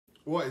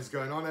What is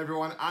going on,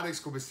 everyone?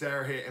 Alex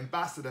Corbisiero here,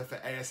 ambassador for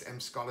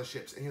ASM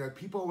Scholarships. And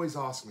people always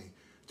ask me,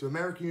 do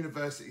American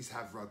universities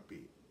have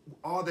rugby?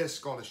 Are there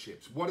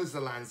scholarships? What does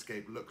the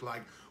landscape look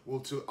like?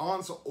 Well, to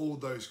answer all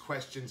those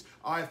questions,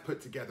 I have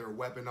put together a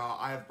webinar.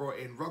 I have brought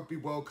in Rugby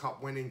World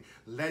Cup winning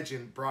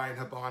legend Bryan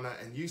Habana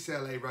and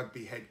UCLA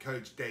Rugby head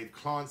coach Dave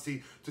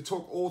Clancy to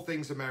talk all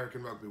things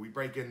American rugby. We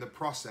break in the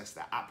process,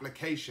 the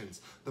applications,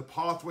 the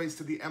pathways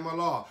to the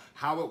MLR,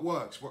 how it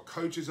works, what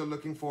coaches are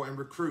looking for in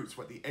recruits,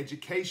 what the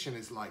education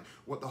is like,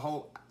 what the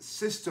whole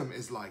system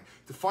is like.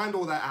 To find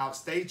all that out,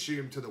 stay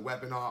tuned to the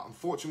webinar.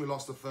 Unfortunately, we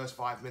lost the first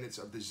 5 minutes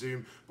of the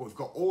Zoom, but we've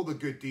got all the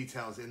good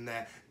details in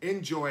there.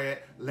 Enjoy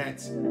it.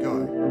 Let's go.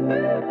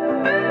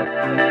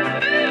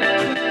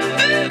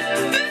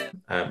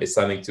 Is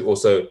something to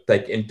also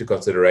take into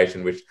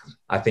consideration, which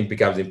I think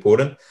becomes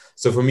important.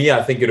 So for me,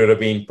 I think it would have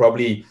been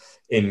probably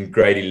in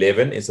grade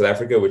 11 in South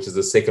Africa, which is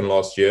the second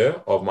last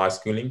year of my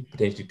schooling,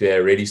 potentially to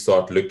already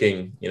start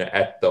looking,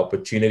 at the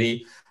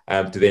opportunity,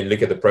 to then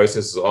look at the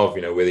processes of,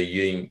 whether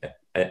you're using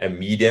a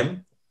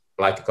medium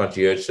like a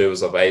concierge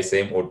service of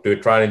ASM or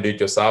try and do it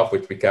yourself,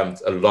 which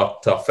becomes a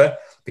lot tougher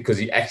because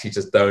you actually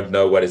just don't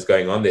know what is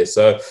going on there.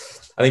 So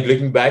I think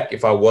looking back,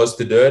 if I was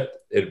to do it,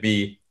 it'd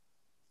be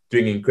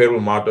doing an incredible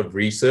amount of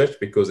research,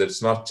 because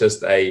it's not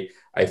just a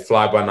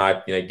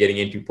fly-by-night, getting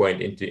entry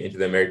point into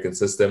the American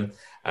system.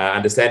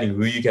 Understanding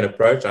who you can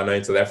approach. I know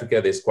in South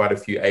Africa, there's quite a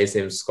few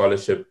ASM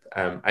scholarship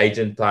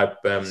agent type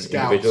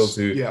individuals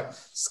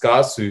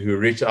scouts who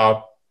reach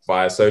out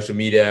via social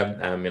media.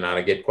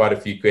 I get quite a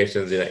few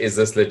questions, is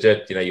this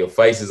legit? Your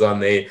face is on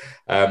there.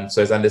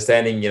 So it's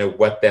understanding,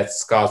 what that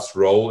scout's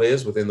role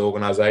is within the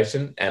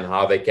organization and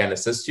how they can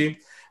assist you.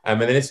 And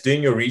then it's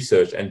doing your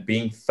research and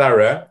being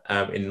thorough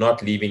in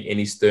not leaving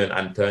any stone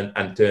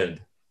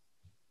unturned.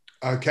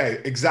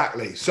 Okay,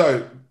 exactly.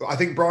 So I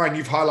think, Bryan,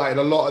 you've highlighted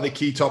a lot of the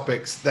key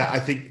topics that I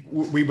think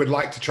we would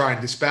like to try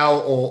and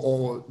dispel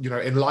or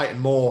enlighten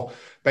more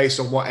based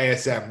on what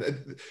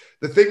ASM.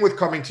 The thing with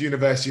coming to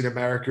university in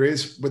America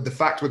is, with the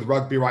fact with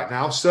rugby right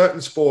now,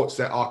 certain sports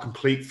that are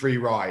complete free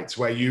rides,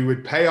 where you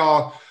would pay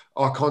our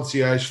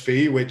concierge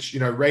fee, which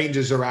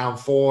ranges around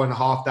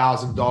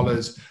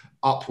 $4,500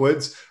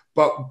 upwards,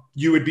 but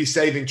you would be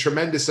saving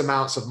tremendous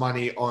amounts of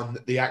money on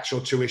the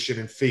actual tuition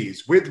and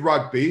fees. With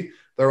rugby,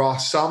 there are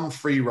some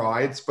free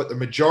rides, but the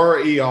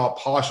majority are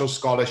partial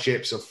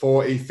scholarships of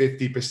 40,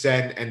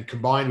 50%, and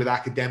combined with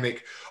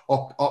academic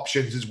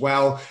options as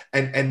well.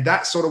 And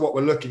that's sort of what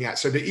we're looking at.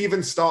 So to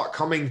even start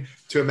coming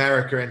to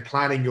America and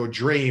planning your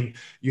dream,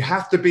 you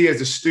have to be,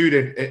 as a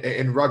student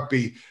in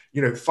rugby,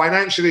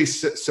 financially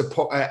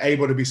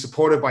able to be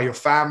supported by your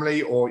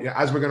family, or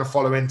as we're going to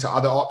follow into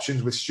other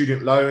options with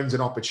student loans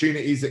and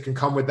opportunities that can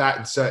come with that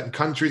in certain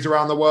countries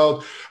around the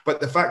world. But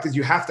the fact is,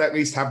 you have to at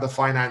least have the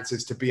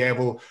finances to be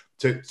able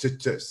to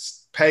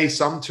pay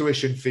some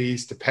tuition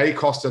fees, to pay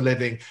cost of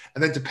living,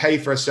 and then to pay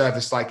for a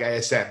service like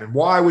ASM. And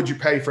why would you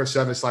pay for a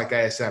service like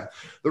ASM?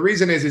 The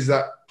reason is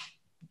that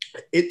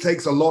it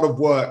takes a lot of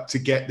work to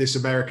get this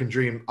American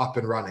dream up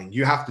and running.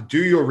 You have to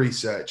do your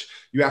research.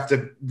 You have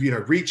to,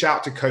 reach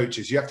out to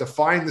coaches. You have to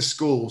find the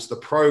schools, the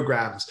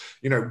programs.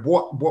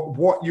 What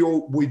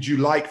would you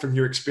like from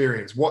your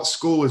experience? What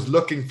school is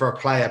looking for a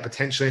player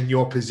potentially in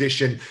your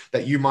position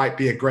that you might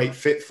be a great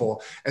fit for?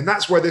 And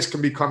that's where this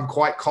can become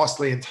quite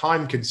costly and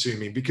time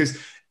consuming, because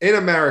in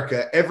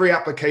America, every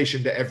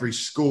application to every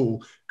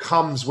school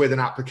comes with an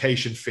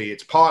application fee.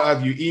 It's part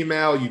of, you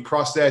email, you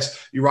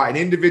process, you write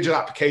an individual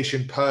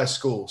application per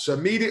school. So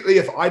immediately,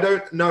 if I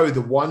don't know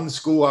the one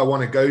school I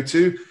want to go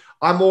to,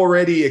 I'm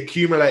already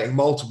accumulating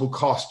multiple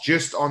costs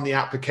just on the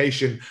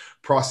application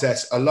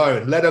process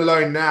alone, let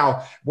alone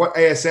now what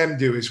ASM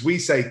do is we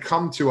say,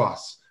 come to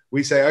us.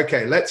 We say,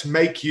 okay, let's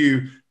make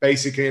you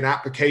basically an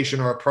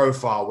application or a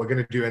profile. We're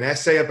going to do an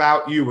essay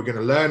about you. We're going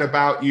to learn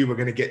about you. We're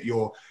going to get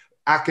your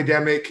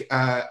academic,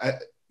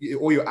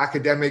 all your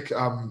academic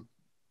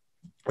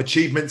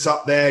achievements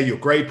up there, your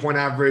grade point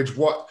average,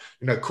 what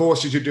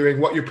courses you're doing,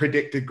 what your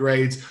predicted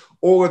grades,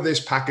 all of this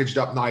packaged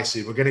up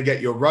nicely. We're going to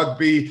get your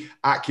rugby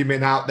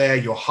acumen out there,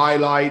 your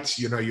highlights,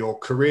 your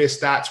career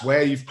stats,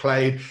 where you've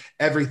played,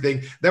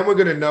 everything. Then we're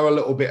going to know a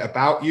little bit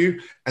about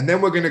you. And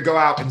then we're going to go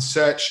out and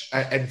search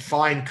and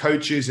find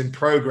coaches and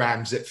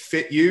programs that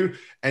fit you.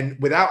 And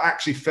without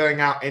actually filling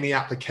out any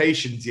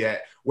applications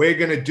yet, we're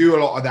going to do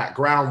a lot of that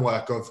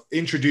groundwork of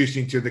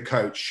introducing to the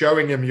coach,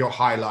 showing him your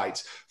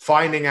highlights,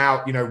 finding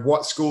out,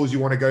 what schools you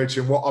want to go to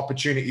and what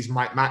opportunities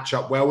might match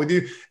up well with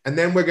you. And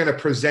then we're going to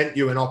present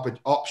you an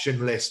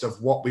option list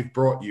of what we've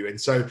brought you. And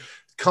so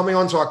coming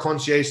onto our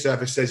concierge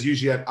service, there's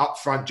usually an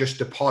upfront just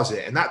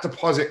deposit. And that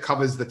deposit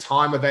covers the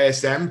time of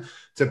ASM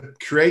to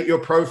create your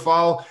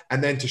profile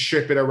and then to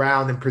ship it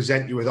around and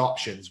present you with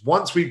options.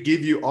 Once we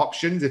give you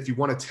options, if you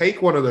want to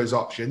take one of those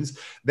options,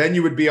 then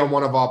you would be on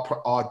one of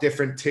our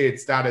different tiered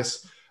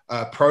status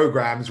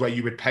programs where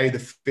you would pay the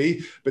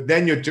fee, but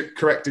then you're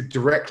corrected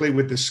directly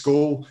with the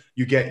school.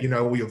 You get,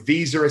 all your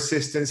visa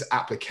assistance,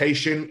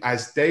 application.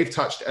 As Dave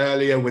touched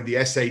earlier with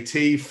the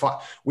SAT,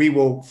 we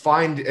will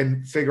find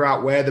and figure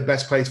out where the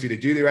best place for you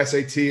to do the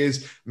SAT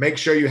is. Make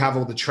sure you have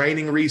all the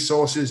training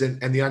resources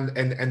and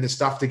the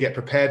stuff to get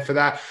prepared for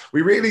that.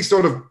 We really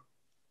sort of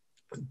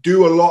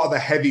do a lot of the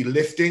heavy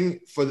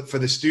lifting for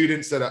the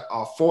students that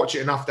are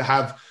fortunate enough to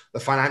have the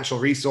financial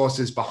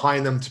resources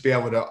behind them to be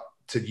able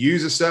to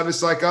use a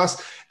service like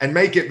us, and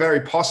make it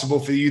very possible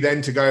for you then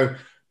to go,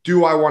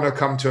 do I want to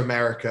come to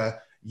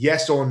America?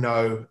 Yes or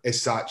no, as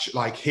such.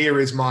 Like, here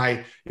is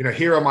my,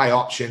 here are my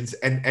options.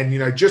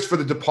 And just for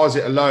the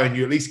deposit alone,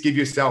 you at least give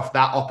yourself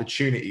that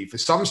opportunity. For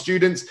some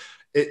students,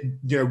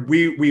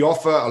 we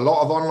offer a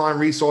lot of online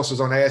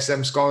resources on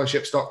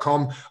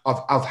asmscholarships.com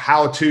of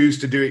how-tos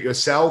to do it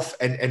yourself,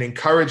 and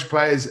encourage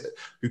players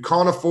who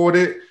can't afford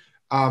it,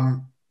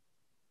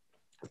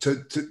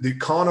 they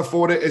can't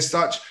afford it as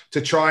such,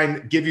 to try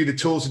and give you the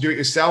tools to do it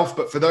yourself.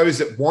 But for those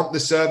that want the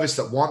service,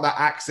 that want that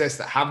access,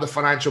 that have the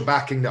financial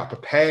backing, that are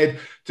prepared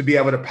to be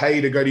able to pay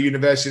to go to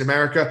university in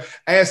America,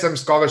 ASM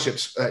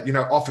Scholarships,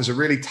 offers a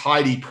really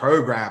tidy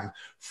program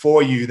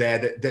for you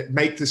there that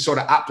make this sort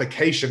of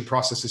application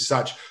process as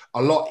such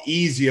a lot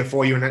easier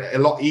for you and a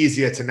lot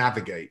easier to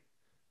navigate.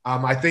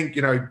 I think,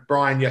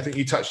 Bryan, I think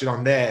you touched it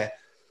on there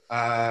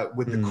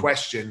with the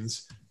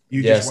questions.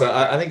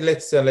 I think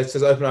let's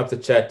just open up the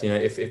chat.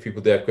 If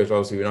people do have questions,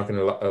 obviously we're not going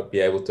to be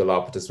able to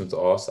allow participants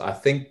to ask. I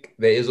think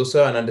there is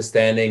also an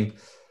understanding,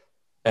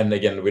 and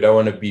again, we don't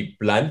want to be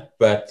blunt,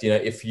 but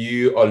if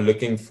you are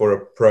looking for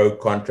a pro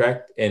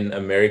contract in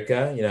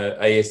America,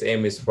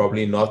 ASM is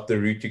probably not the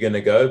route you're going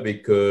to go,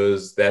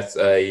 because that's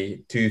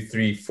a 2,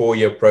 3, 4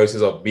 year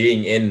process of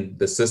being in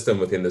the system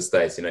within the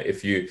States.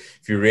 If you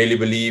really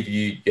believe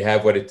you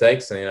have what it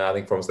takes, and I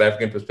think from a South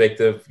African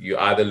perspective, you're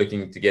either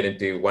looking to get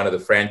into one of the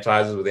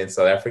franchises within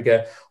South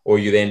Africa, or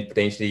you're then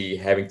potentially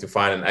having to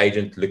find an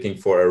agent looking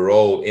for a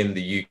role in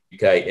the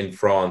UK, in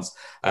France,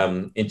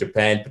 in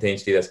Japan,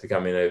 potentially. That's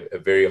becoming a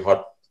very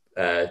hot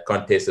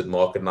contested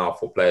market now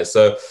for players.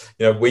 So,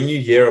 when you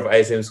hear of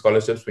ASM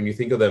scholarships, when you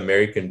think of the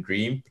American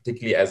dream,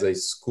 particularly as a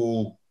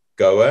school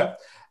goer,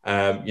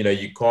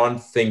 you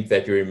can't think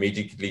that you're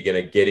immediately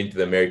going to get into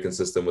the American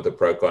system with a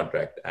pro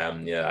contract. I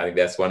think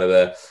that's one of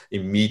the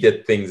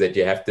immediate things that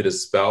you have to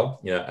dispel.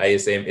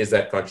 ASM is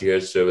that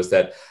concierge service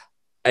that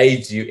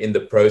aids you in the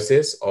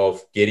process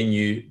of getting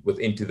you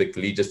into the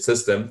collegiate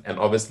system. And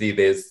obviously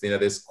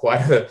there's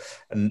quite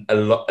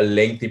a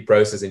lengthy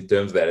process in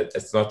terms of that.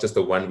 It's not just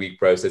a 1 week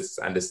process. It's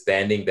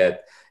understanding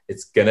that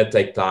it's going to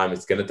take time.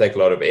 It's going to take a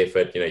lot of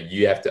effort.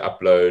 You have to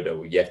upload,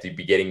 or you have to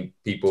be getting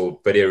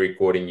people video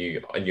recording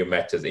you on your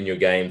matches, in your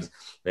games.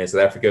 And in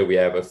South Africa, we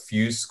have a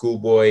few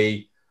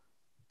schoolboy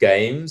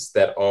games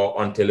that are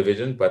on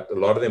television, but a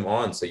lot of them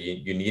aren't. So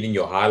you're needing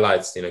your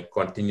highlights,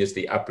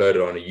 continuously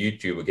uploaded on a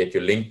YouTube, or get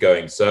your link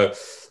going. So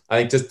I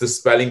think just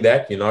dispelling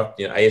that,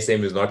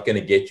 ASM is not going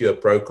to get you a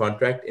pro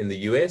contract in the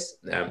US.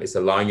 It's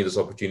allowing you this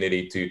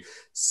opportunity to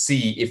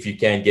see if you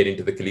can get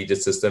into the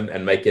collegiate system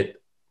and make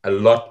it a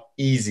lot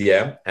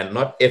easier, and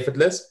not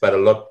effortless, but a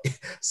lot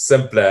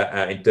simpler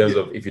in terms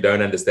of if you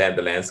don't understand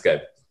the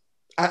landscape.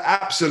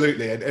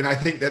 Absolutely. And I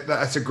think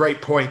that's a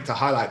great point to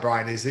highlight,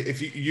 Bryan, is that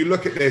if you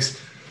look at this,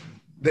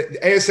 the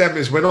ASM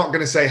is, we're not going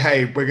to say,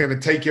 hey, we're going to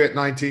take you at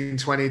 19,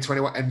 20,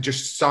 21 and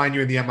just sign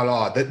you in the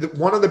MLR.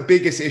 One of the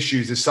biggest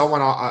issues is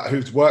someone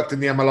who's worked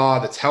in the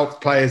MLR, that's helped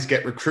players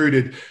get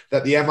recruited,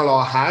 that the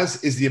MLR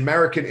has, is the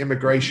American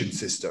immigration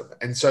system.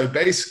 And so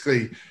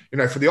basically,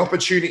 for the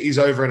opportunities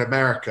over in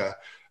America,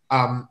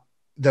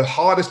 the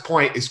hardest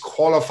point is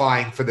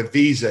qualifying for the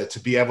visa to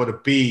be able to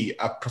be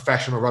a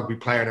professional rugby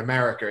player in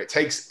America. It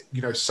takes,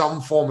 some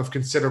form of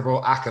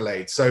considerable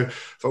accolade. So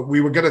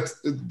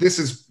this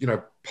is,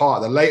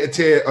 part of the later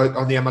tier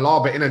on the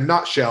MLR, but in a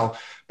nutshell,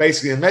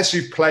 basically, unless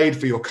you've played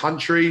for your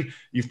country,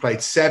 you've played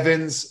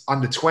sevens,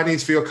 under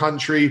 20s for your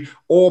country,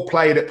 or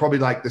played at probably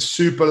like the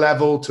super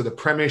level to the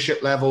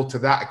premiership level to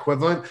that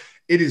equivalent,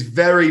 it is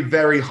very,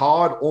 very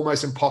hard,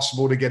 almost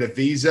impossible to get a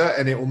visa.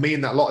 And it will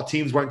mean that a lot of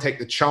teams won't take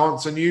the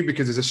chance on you,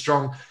 because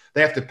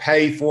they have to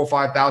pay $4,000 or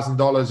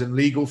 $5,000 in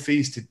legal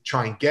fees to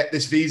try and get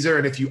this visa.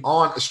 And if you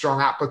aren't a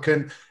strong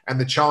applicant and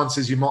the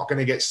chances you're not going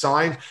to get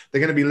signed, they're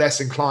going to be less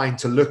inclined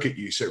to look at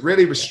you. So it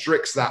really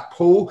restricts that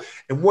pool.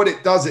 And what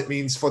it does, it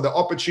means for the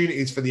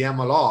opportunities for the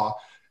MLR,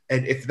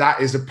 and if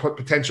that is a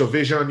potential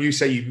vision on you,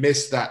 say you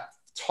missed that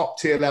top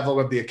tier level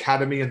of the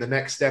academy and the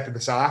next step in the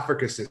South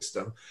Africa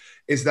system,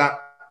 is that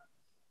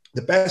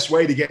the best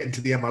way to get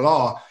into the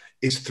MLR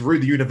is through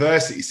the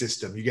university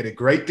system. You get a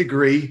great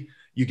degree,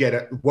 you get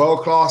a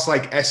world-class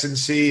like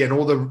S&C and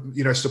all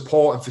the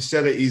support and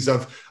facilities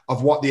of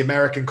what the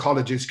American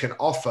colleges can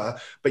offer.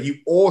 But you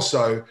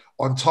also,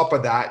 on top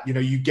of that,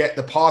 you get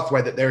the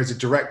pathway that there is a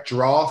direct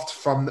draft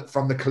from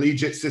the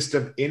collegiate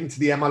system into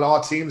the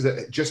MLR teams.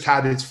 That just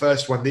had its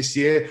first one this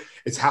year.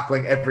 It's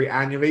happening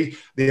annually.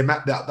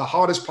 The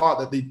hardest part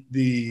that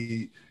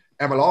the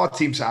MLR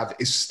teams have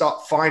is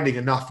start finding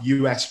enough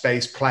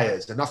US-based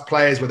players, enough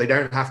players where they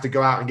don't have to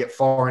go out and get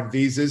foreign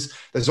visas.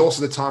 There's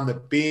also the time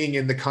that being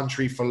in the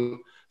country for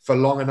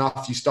long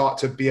enough, you start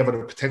to be able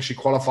to potentially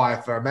qualify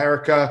for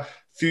America,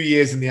 a few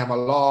years in the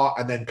MLR,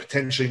 and then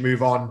potentially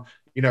move on,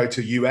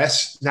 to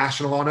US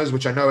national honors,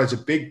 which I know is a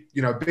big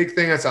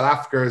thing in South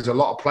Africa. Is a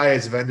lot of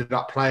players have ended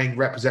up playing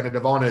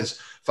representative honors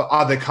for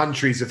other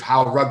countries of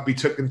how rugby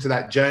took them to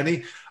that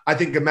journey. I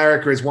think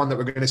America is one that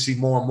we're going to see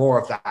more and more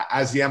of that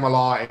as the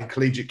MLR and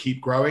collegiate keep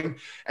growing.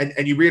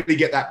 And you really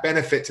get that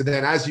benefit to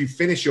then, as you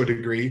finish your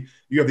degree,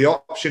 you have the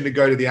option to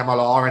go to the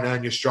MLR and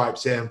earn your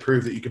stripes there and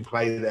prove that you can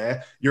play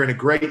there. You're in a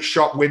great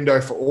shop window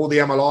for all the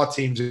MLR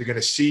teams who are going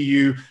to see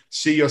you,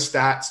 see your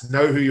stats,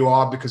 know who you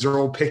are, because they're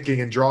all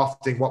picking and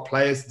drafting what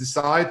players to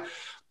decide.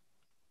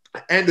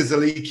 And as the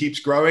league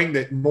keeps growing,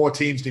 that more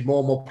teams need more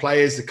and more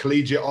players, the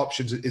collegiate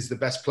options is the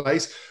best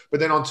place. But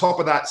then on top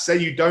of that, say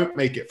you don't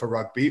make it for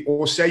rugby,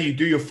 or say you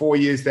do your 4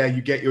 years there,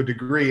 you get your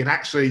degree, and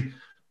actually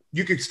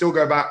you could still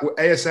go back.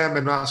 ASM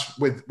and us,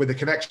 with the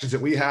connections that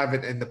we have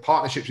and the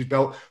partnerships we've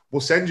built,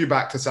 will send you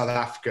back to South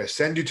Africa,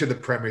 send you to the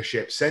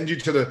Premiership, send you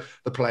to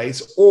the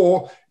place.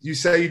 Or you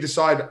say you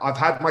decide, I've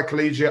had my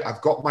collegiate,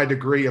 I've got my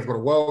degree, I've got a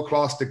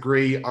world-class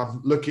degree, I'm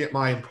looking at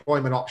my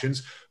employment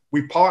options.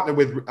 We've partnered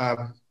with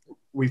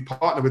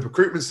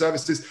recruitment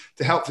services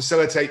to help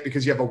facilitate,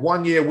 because you have a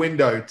 1 year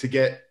window to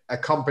get a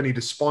company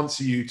to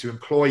sponsor you, to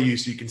employ you,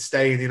 so you can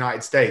stay in the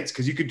United States.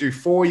 Because you could do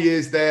 4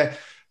 years there,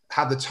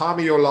 have the time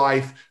of your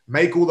life,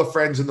 make all the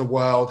friends in the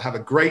world, have a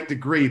great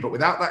degree, but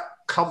without that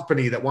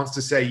company that wants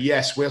to say,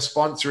 yes, we're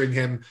sponsoring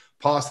him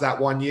past that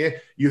 1 year,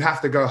 you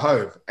have to go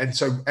home. And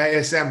so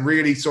ASM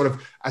really sort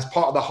of, as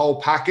part of the whole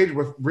package,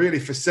 we're really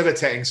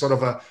facilitating sort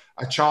of a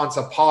chance,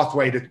 a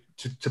pathway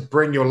to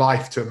bring your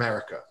life to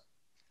America.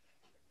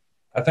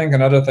 I think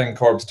another thing,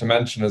 Corbs, to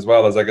mention as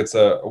well is, like, it's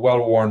a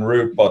well-worn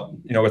route, but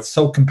it's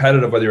so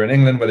competitive, whether you're in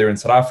England, whether you're in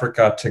South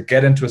Africa, to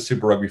get into a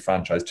Super Rugby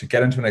franchise, to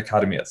get into an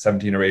academy at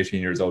 17 or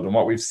 18 years old. And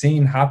what we've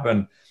seen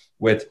happen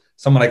with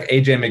someone like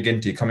AJ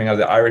McGinty coming out of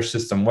the Irish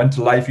system, went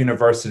to Life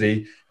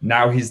University,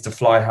 now he's the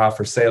fly half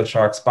for Sale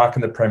Sharks, back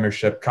in the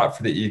Premiership, cap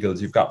for the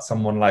Eagles. You've got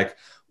someone like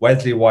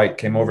Wesley White,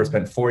 came over,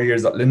 spent 4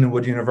 years at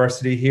Lindenwood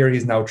University. Here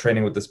he's now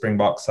training with the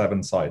Springbok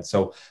 7 side.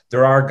 So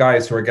there are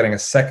guys who are getting a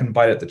second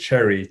bite at the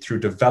cherry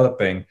through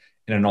developing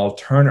in an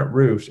alternate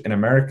route in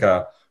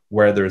America,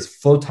 where there's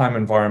full-time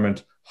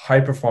environment, high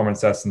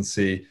performance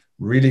S&C,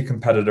 really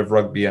competitive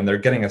rugby, and they're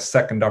getting a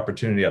second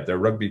opportunity at their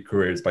rugby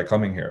careers by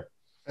coming here.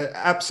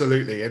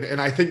 Absolutely.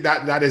 And I think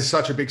that is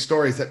such a big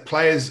story, is that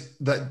players,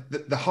 that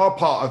the hard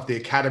part of the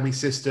academy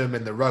system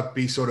and the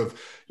rugby sort of,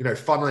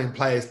 funneling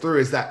players through,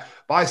 is that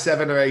by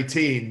 7 or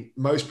 18,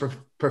 most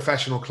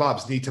professional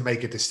clubs need to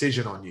make a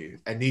decision on you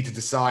and need to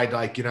decide,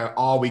 like,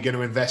 are we going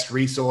to invest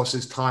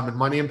resources, time and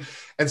money?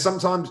 And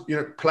sometimes,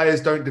 players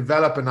don't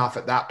develop enough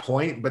at that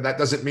point, but that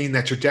doesn't mean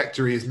their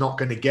trajectory is not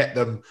going to get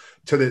them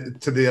to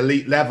the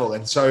elite level.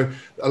 And so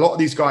a lot of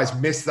these guys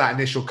miss that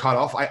initial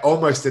cutoff. I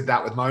almost did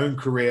that with my own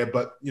career,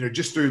 but,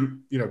 just through,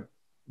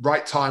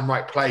 right time,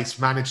 right place,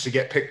 managed to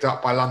get picked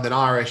up by London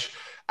Irish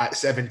at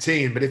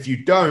 17. But if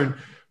you don't,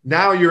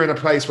 now you're in a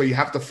place where you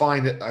have to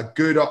find a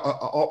good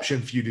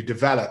option for you to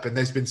develop. And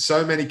there's been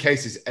so many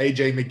cases,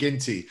 AJ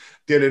McGinty,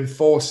 Dylan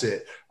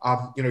Fawcett,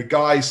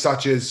 guys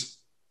such as,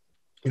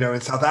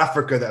 in South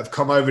Africa that have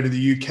come over to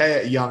the UK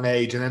at a young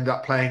age and end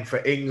up playing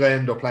for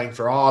England or playing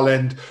for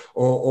Ireland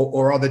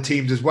or other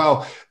teams as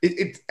well.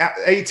 At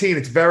 18,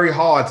 it's very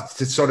hard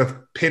to sort of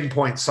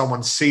pinpoint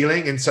someone's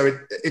ceiling. And so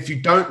if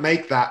you don't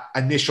make that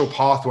initial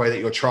pathway that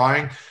you're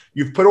trying,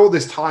 you've put all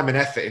this time and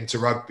effort into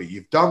rugby.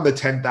 You've done the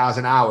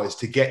 10,000 hours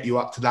to get you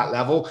up to that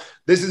level.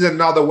 This is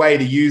another way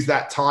to use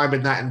that time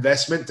and that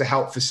investment to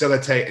help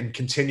facilitate and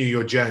continue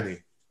your journey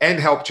and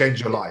help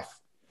change your life.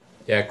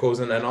 Yeah, of course.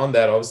 And on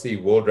that, obviously,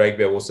 World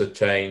Rugby have also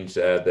changed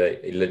the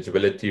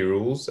eligibility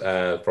rules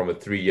from a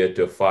 3-year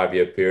to a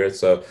 5-year period.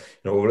 So,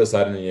 all of a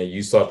sudden,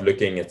 you start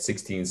looking at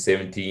 16,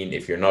 17,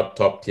 if you're not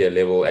top tier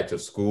level at your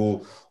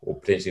school, or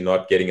potentially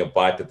not getting a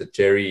bite at the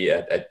cherry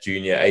at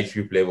junior age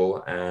group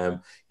level,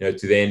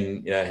 to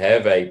then,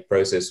 have a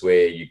process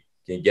where you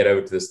can get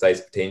over to the States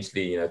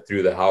potentially,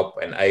 through the help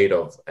and aid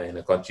of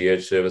a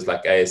concierge service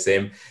like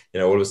ASM.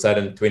 All of a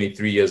sudden,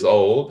 23 years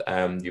old,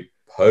 you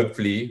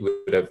hopefully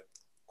would have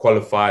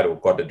qualified or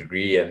got a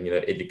degree and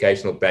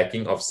educational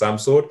backing of some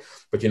sort,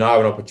 but you now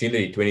have an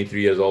opportunity,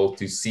 23 years old,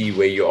 to see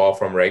where you are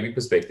from a rugby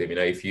perspective.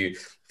 If you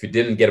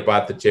didn't get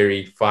about the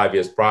cherry 5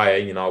 years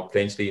prior,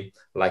 potentially,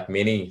 like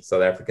many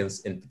South Africans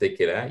in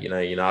particular,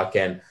 you now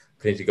can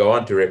potentially go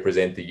on to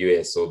represent the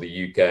US or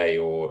the UK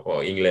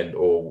or England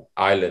or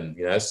Ireland,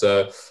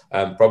 so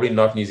probably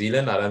not New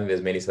Zealand. I don't think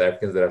there's many South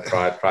Africans that have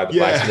tried the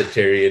bites of the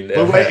cherry.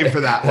 We're waiting for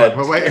that one.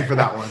 We're waiting for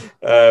that one.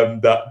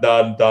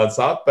 Down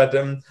south. But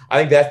I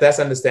think that's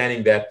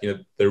understanding that,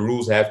 the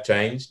rules have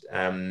changed.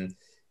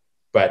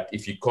 But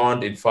if you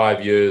can't in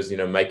 5 years,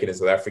 make it in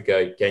South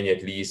Africa, can you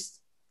at least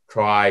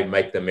try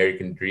make the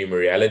American dream a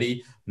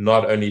reality,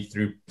 not only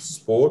through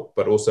sport,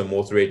 but also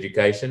more through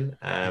education.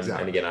 Exactly.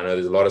 And again, I know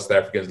there's a lot of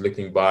South Africans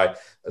looking by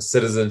a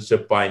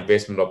citizenship, by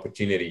investment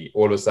opportunity.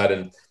 All of a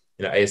sudden,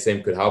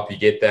 ASM could help you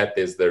get that.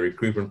 There's the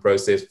recruitment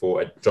process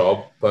for a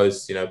job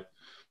post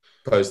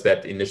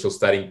that initial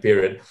studying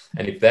period.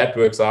 And if that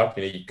works out,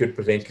 you could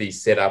potentially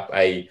set up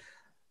a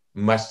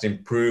much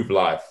improved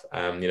life,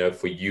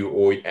 for you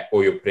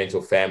or your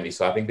potential family.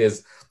 So I think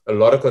there's a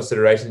lot of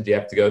considerations you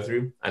have to go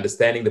through.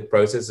 Understanding the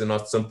process is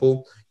not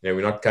simple.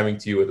 We're not coming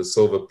to you with a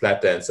silver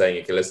platter and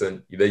saying, okay,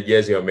 listen,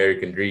 here's your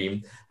American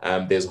dream.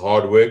 There's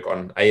hard work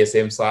on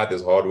ASM side.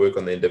 There's hard work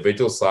on the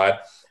individual side.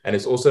 And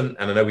it's also,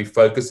 and I know we're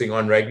focusing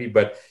on rugby,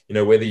 but,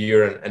 whether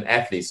you're an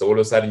athlete, so all of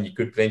a sudden you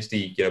could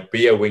potentially,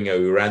 be a winger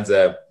who runs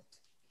a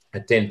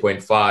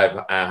 10.5,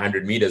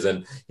 100 meters.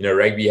 And,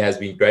 rugby has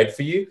been great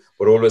for you,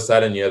 but all of a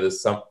sudden,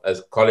 there's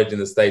as college in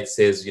the States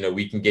says,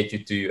 we can get you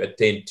to a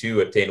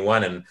 10.2, a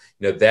 10.1,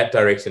 and, that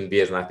direction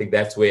bears. And I think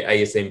that's where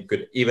ASM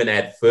could even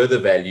add further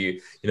value,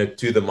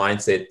 to the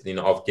mindset,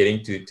 of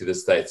getting to the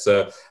States.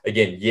 So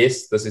again,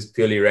 yes, this is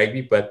purely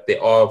rugby, but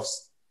there are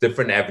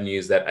different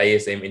avenues that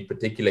ASM in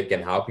particular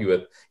can help you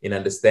with in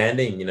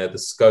understanding, the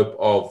scope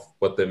of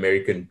what the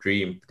American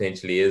dream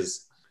potentially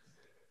is.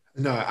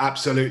 No,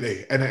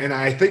 absolutely. And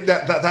I think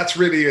that's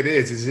really it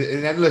is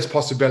an endless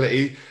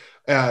possibility.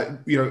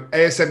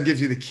 ASM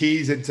gives you the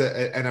keys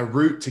and a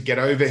route to get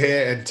over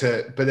here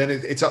but then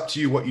it's up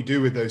to you what you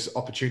do with those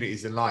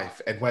opportunities in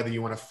life, and whether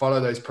you want to follow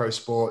those pro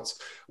sports,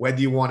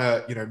 whether you want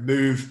to,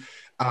 move,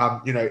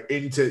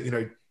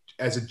 into,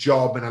 as a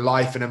job and a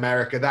life in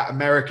America, that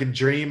American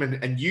dream,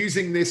 and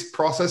using this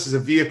process as a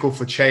vehicle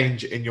for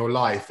change in your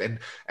life. And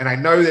I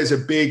know there's a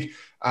big,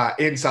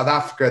 in South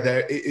Africa,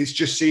 there it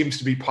just seems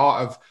to be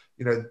part of,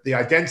 the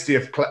identity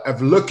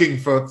of looking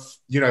for,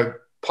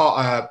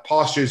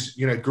 pastures,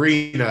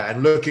 greener,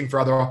 and looking for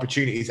other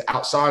opportunities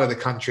outside of the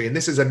country. And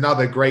this is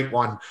another great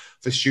one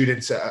for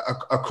students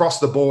across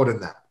the board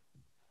in that.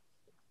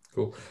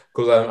 Cool.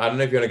 I don't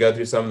know if you want to go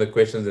through some of the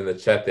questions in the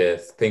chat there.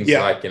 Things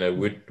like,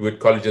 would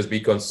colleges be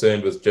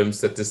concerned with gym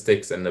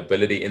statistics and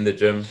ability in the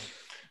gym?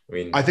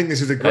 I think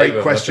this is a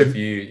great question for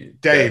you,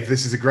 Dave.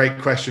 This is a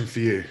great question for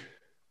you.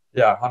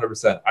 Yeah,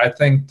 100%. I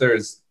think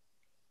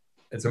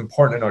it's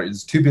important to know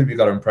there's two people you've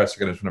got to impress to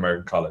get into an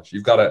American college.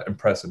 You've got to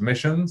impress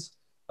admissions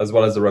as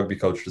well as the rugby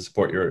coach to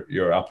support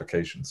your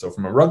application. So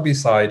from a rugby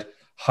side,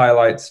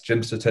 highlights,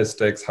 gym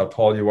statistics, how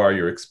tall you are,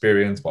 your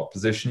experience, what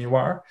position you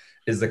are,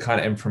 is the kind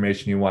of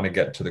information you want to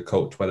get to the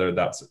coach, whether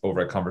that's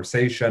over a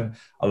conversation.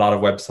 A lot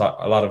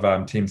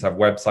of teams have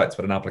websites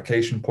with an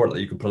application portal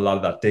that you can put a lot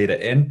of that data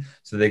in,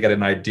 so they get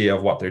an idea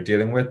of what they're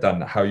dealing with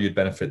and how you'd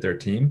benefit their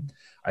team.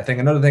 I think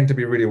another thing to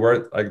be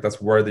really that's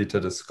worthy to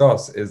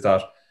discuss is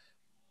that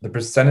the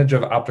percentage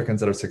of applicants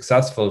that are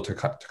successful to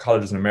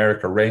colleges in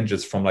America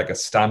ranges from like a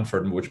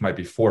Stanford, which might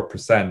be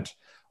 4%,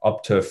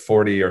 up to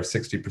 40 or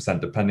 60%,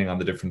 depending on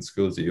the different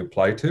schools that you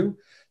apply to.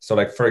 So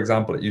like, for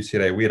example, at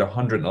UCLA, we had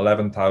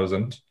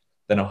 111,000,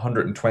 then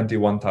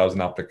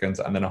 121,000 applicants,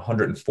 and then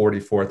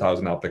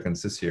 144,000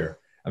 applicants this year.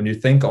 And you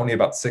think only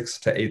about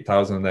 6,000 to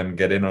 8,000 of them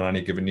get in on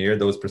any given year,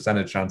 those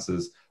percentage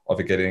chances of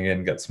it getting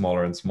in get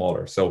smaller and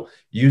smaller. So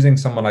using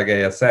someone like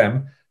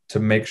ASM to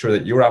make sure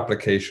that your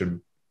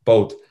application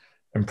both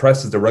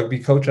impresses the rugby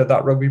coach at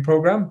that rugby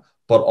program,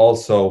 but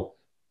also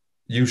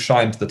you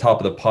shine to the top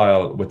of the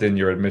pile within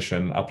your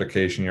admission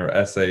application, your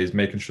essays,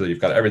 making sure that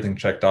you've got everything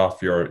checked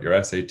off, your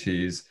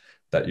SATs,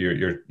 that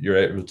you're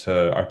able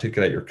to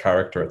articulate your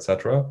character,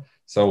 etc.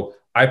 So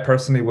I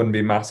personally wouldn't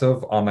be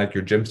massive on like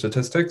your gym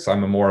statistics.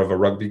 I'm more of a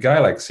rugby guy,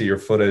 like see your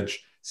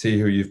footage, see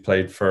who you've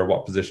played for,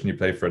 what position you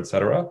played for,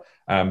 etc.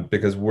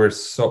 Because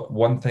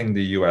one thing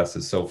the US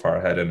is so far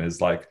ahead in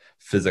is like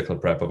physical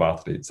prep of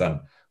athletes, and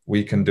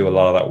we can do a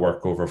lot of that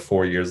work over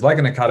 4 years, like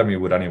an academy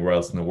would anywhere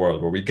else in the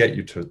world, where we get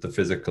you to the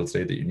physical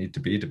state that you need to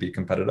be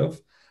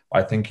competitive.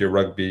 I think your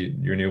rugby,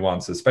 your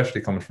nuances,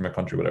 especially coming from a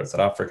country, whether it's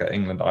South Africa,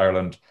 England,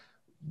 Ireland,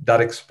 that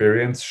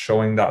experience,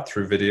 showing that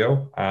through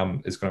video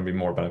is going to be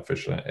more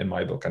beneficial in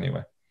my book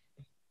anyway.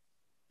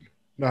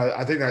 No,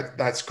 I think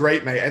that's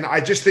great, mate. And I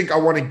just think I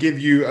want to give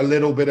you a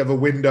little bit of a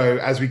window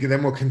as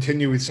we'll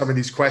continue with some of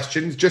these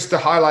questions, just to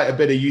highlight a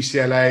bit of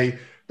UCLA,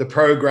 the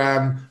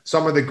program,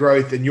 some of the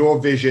growth and your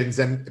visions,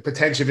 and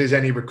potentially if there's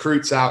any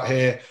recruits out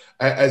here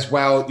as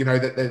well,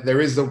 that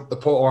there is the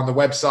portal on the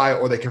website,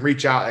 or they can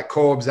reach out at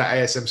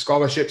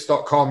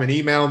corbs@asmscholarships.com and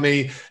email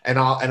me, and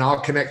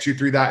I'll connect you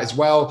through that as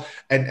well.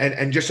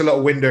 And just a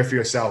little window for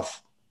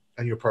yourself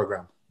and your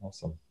program.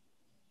 Awesome.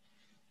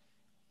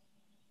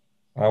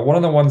 One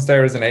of the ones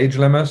there is an age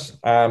limit.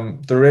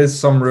 There is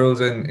some rules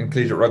in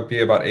collegiate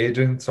rugby about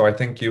aging. So I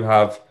think you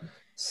have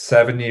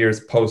 7 years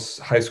post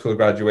high school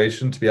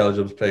graduation to be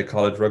eligible to play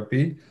college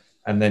rugby.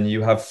 And then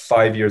you have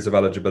 5 years of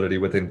eligibility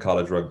within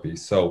college rugby.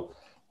 So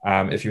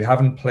if you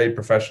haven't played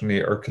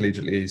professionally or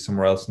collegiately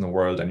somewhere else in the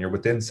world and you're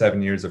within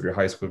 7 years of your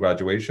high school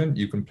graduation,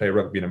 you can play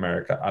rugby in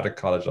America at a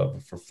college level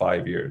for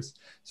 5 years.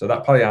 So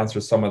that probably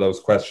answers some of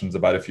those questions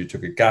about if you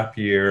took a gap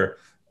year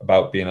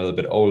about being a little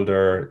bit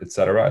older,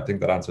 etc.? I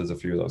think that answers a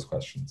few of those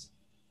questions.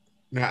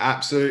 No,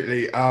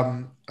 absolutely.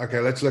 Okay,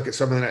 let's look at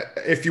some of that.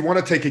 If you want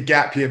to take a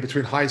gap year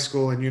between high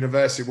school and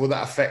university, will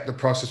that affect the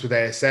process with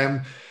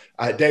ASM?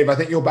 Dave, I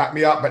think you'll back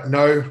me up, but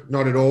no,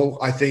 not at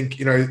all. I think,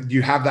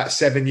 you have that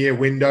 7-year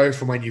window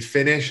from when you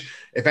finish.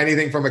 If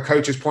anything, from a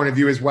coach's point of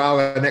view as well,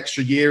 an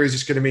extra year is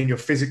just going to mean you're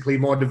physically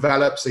more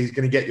developed. So he's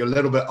going to get you a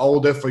little bit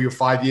older for your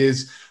 5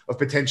 years of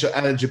potential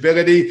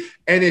eligibility.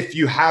 And if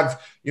you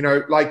have,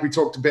 like we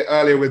talked a bit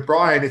earlier with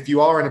Bryan, if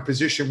you are in a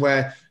position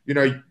where,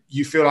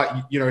 you feel like,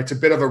 it's a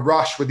bit of a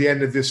rush with the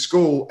end of this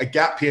school, a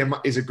gap year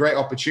is a great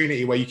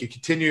opportunity where you can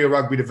continue your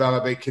rugby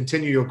development,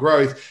 continue your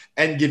growth,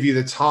 and give you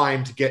the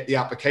time to get the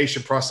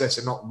application process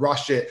and not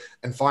rush it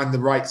and find the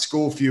right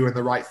school for you and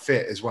the right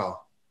fit as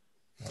well.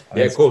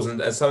 Yeah, of course.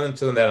 And something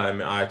to that,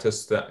 I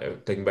just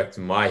taking back to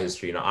my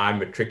history, I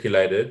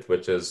matriculated,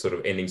 which is sort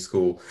of ending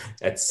school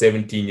at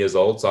 17 years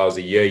old. So I was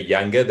a year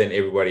younger than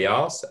everybody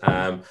else.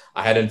 I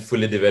hadn't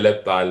fully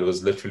developed. I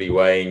was literally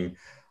weighing,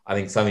 I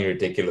think, something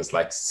ridiculous,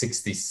 like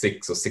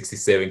 66 or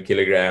 67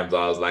 kilograms.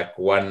 I was like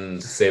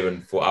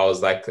 174. I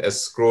was like a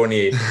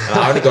scrawny, and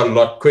I only got a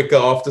lot quicker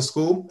after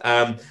school.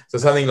 So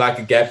something like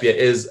a gap year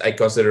is a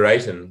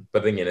consideration,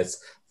 but again,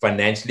 it's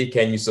financially,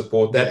 can you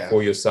support that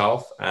for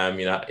yourself?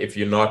 If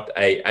you're not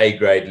a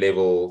grade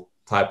level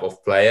type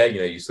of player,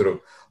 you're sort of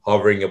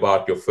hovering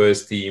about your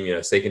first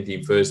team, second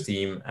team, first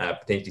team,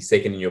 potentially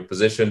second in your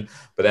position.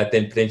 But that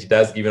then potentially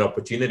does give an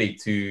opportunity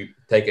to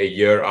take a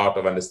year out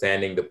of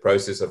understanding the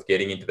process of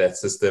getting into that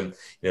system,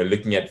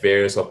 looking at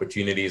various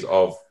opportunities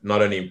of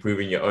not only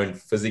improving your own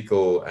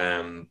physical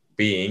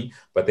being,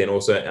 but then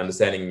also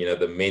understanding,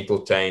 the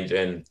mental change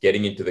and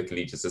getting into the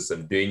collegiate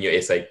system, doing your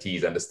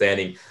SATs,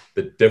 understanding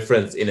the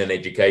difference in an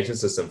education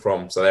system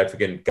from South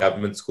African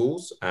government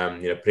schools,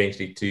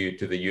 potentially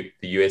to the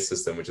US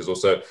system, which is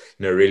also,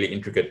 really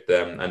intricate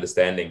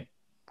understanding.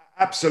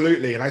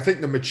 Absolutely. And I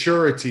think the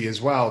maturity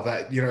as well,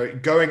 that,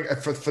 going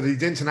for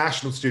these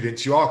international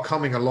students, you are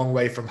coming a long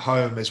way from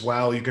home as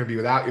well. You're going to be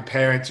without your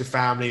parents, your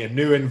family, a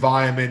new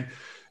environment,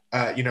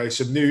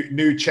 some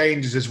new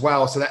changes as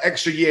well. So that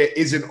extra year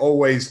isn't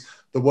always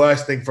the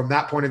worst thing from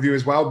that point of view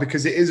as well,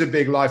 because it is a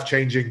big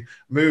life-changing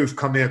move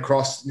coming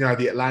across,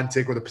 the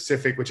Atlantic or the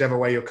Pacific, whichever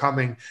way you're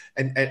coming,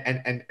 and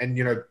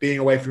being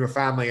away from your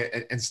family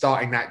and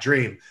starting that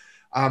dream.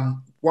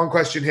 One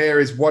question here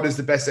is, what is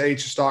the best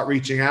age to start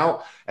reaching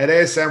out? At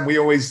ASM,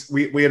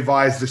 we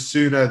advise the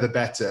sooner the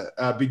better,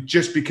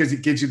 just because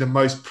it gives you the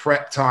most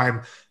prep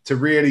time to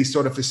really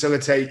sort of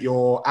facilitate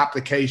your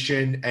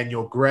application and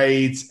your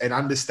grades, and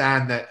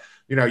understand that,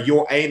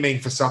 you're aiming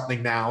for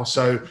something now.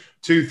 So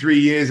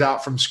 2-3 years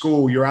out from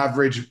school, your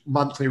average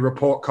monthly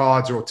report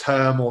cards or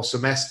term or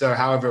semester,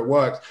 however it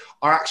works,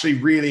 are actually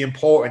really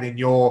important in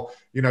your,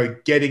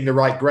 getting the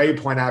right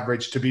grade point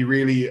average to be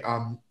really,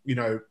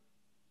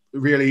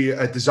 really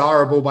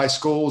desirable by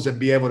schools and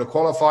be able to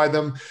qualify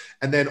them.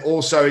 And then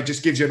also it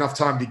just gives you enough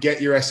time to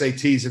get your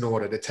SATs in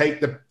order, to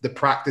take the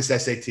practice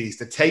SATs,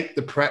 to take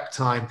the prep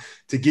time,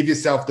 to give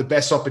yourself the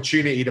best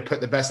opportunity to put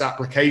the best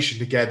application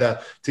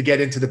together to get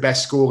into the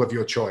best school of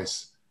your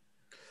choice.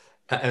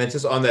 And it's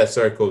just on that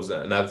circles,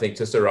 another thing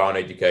just around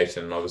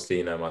education.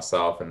 Obviously,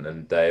 myself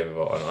and Dave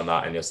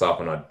and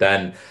yourself are not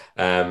done.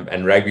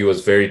 And rugby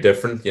was very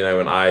different.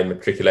 When I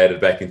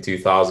matriculated back in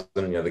 2000,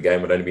 the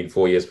game had only been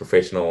 4 years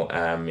professional.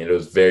 It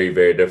was very,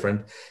 very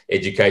different.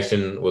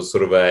 Education was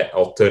sort of an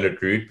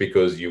alternate route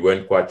because you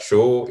weren't quite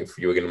sure if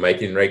you were going to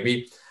make it in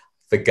rugby.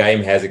 The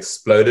game has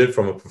exploded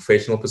from a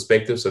professional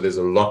perspective. So there's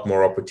a lot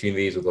more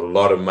opportunities with a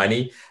lot of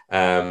money.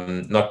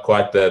 Not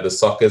quite the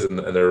Soccers and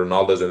the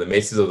Ronaldos and the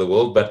Messis of the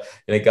world, but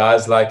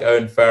guys like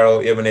Owen Farrell,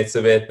 Evan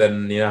Etzebeth,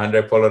 and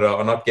Andre Pollard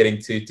are not getting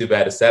too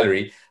bad a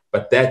salary.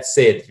 But that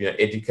said,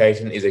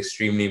 education is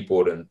extremely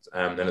important.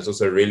 And it's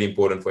also really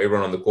important for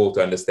everyone on the call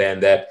to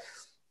understand that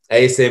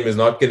ASM is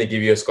not going to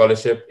give you a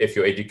scholarship if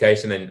your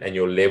education and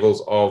your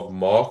levels of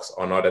marks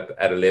are not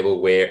at a level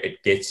where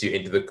it gets you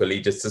into the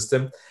collegiate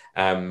system,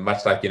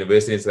 much like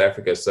university in South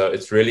Africa. So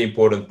it's really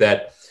important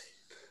that,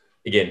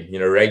 again,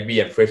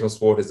 rugby and professional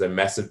sport is a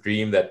massive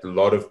dream that a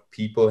lot of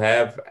people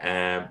have.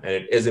 And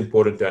it is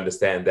important to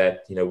understand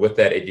that, with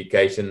that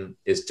education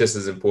is just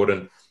as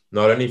important,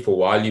 not only for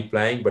while you're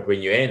playing, but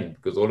when you end,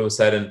 because all of a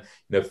sudden,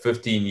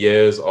 15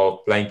 years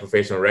of playing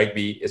professional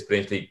rugby is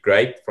potentially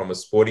great from a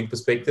sporting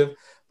perspective.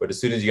 But as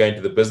soon as you go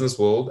into the business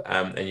world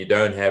and you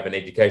don't have an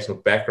educational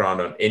background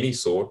on any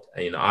sort,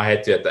 I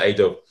had to, at the age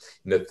of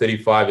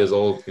 35 years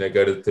old,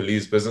 go to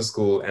Toulouse Business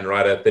School and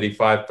write a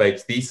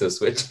 35-page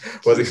thesis, which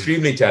was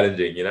extremely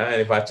challenging,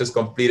 And if I just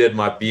completed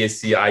my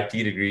BSc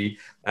IT degree,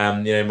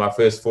 in my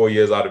first 4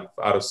 years out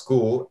of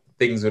school,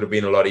 things would have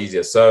been a lot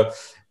easier. So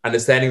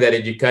understanding that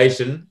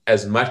education,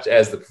 as much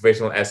as the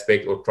professional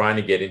aspect or trying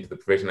to get into the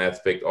professional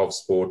aspect of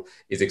sport,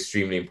 is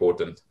extremely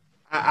important.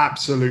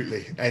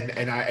 Absolutely.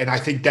 And I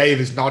think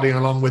Dave is nodding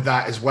along with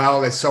that as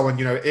well. As someone,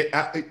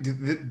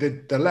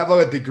 the level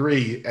of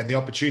degree and the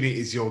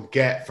opportunities you'll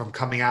get from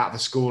coming out of a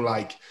school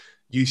like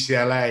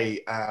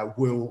UCLA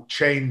will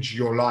change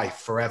your life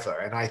forever.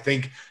 And I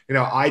think,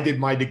 I did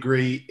my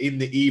degree in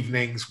the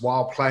evenings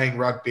while playing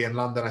rugby in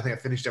London. I think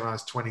I finished it when I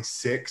was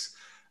 26.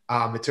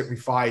 It took me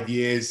 5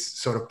 years,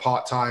 sort of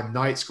part-time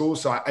night school.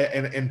 So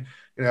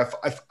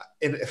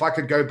if I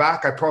could go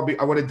back,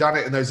 I would have done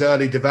it in those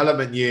early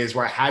development years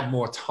where I had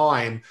more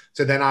time.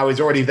 So then I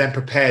was already then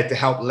prepared to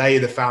help lay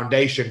the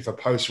foundation for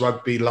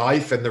post-rugby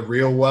life and the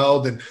real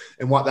world and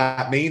what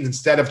that means,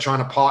 instead of trying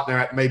to partner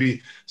at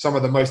maybe some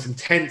of the most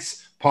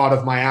intense part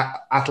of my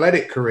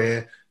athletic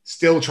career,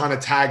 still trying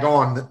to tag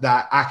on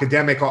that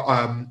academic,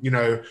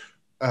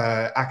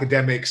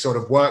 academic sort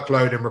of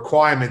workload and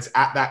requirements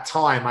at that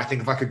time. I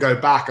think if I could go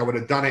back, I would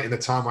have done it in the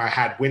time where I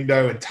had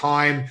window and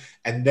time,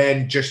 and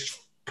then just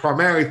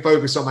primarily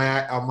focus on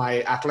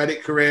my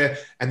athletic career,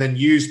 and then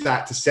use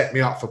that to set me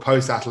up for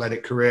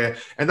post-athletic career.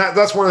 And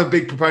that's one of the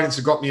big proponents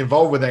that got me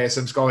involved with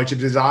ASM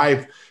Scholarships, is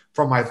I've,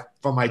 from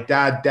my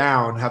dad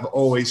down, have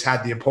always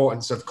had the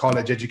importance of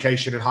college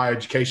education and higher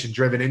education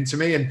driven into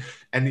me. And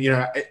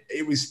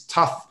it was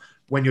tough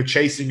when you're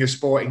chasing your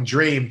sporting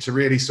dream to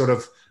really sort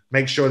of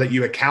make sure that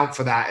you account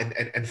for that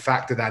and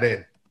factor that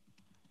in.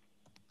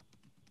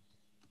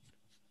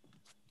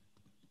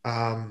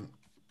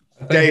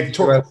 Dave,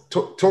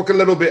 talk a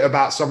little bit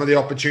about some of the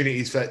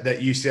opportunities that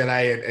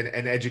UCLA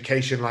and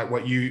education, like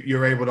what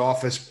you're able to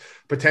offer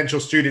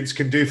potential students,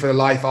 can do for their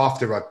life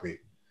after rugby.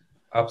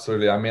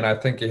 Absolutely. I mean, I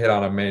think you hit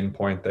on a main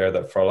point there,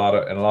 that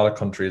in a lot of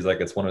countries,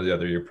 like, it's one or the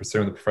other. You're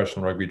pursuing the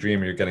professional rugby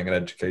dream, or you're getting an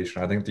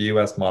education. I think the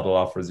US model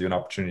offers you an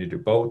opportunity to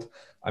do both.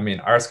 I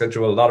mean, our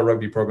schedule, a lot of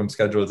rugby program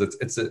schedules,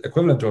 it's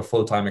equivalent to a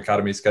full-time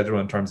academy schedule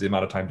in terms of the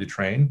amount of time you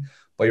train,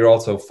 but you're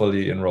also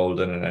fully enrolled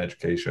in an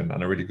education,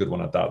 and a really good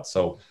one at that.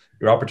 So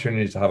your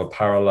opportunity to have a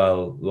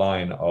parallel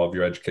line of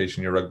your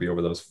education, your rugby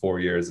over those 4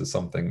 years, is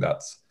something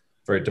that's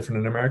very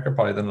different in America,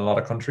 probably, than a lot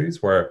of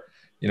countries where,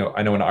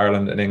 I know in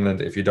Ireland and England,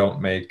 if you don't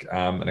make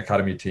an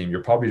academy team,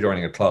 you're probably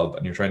joining a club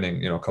and you're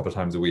training, a couple of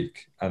times a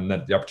week. And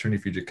then the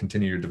opportunity for you to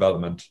continue your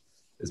development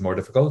is more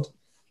difficult.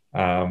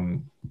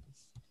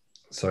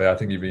 So yeah, I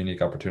think you have a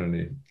unique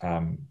opportunity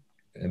in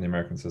the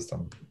American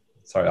system.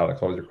 Sorry,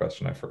 Alex, what was your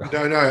question? I forgot.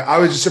 No, I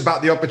was just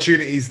about the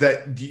opportunities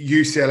that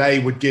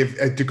UCLA would give,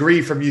 a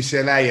degree from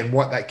UCLA, and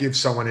what that gives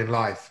someone in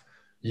life.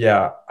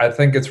 Yeah, I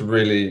think it's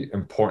really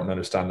important to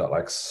understand that,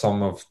 like,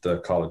 some of the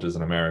colleges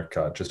in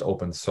America just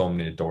open so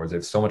many doors. They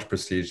have so much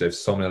prestige. They have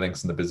so many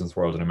links in the business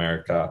world in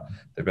America.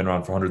 They've been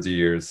around for hundreds of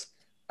years.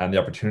 And the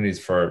opportunities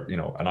for,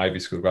 an Ivy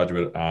School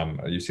graduate,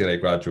 a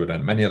UCLA graduate,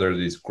 and many other of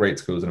these great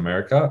schools in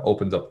America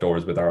opens up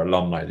doors with our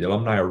alumni. The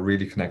alumni are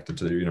really connected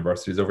to the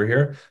universities over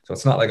here. So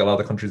it's not like a lot of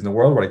the countries in the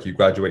world where, like, you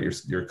graduate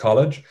your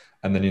college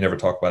and then you never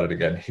talk about it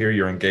again. Here,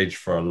 you're engaged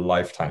for a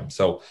lifetime.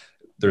 So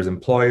there's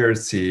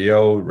employers,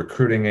 CEO,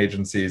 recruiting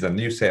agencies, and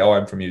you say, oh,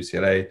 I'm from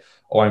UCLA,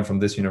 oh, I'm from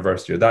this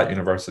university or that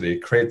university.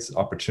 It creates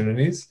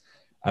opportunities.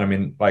 And I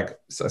mean, like,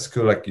 a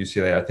school like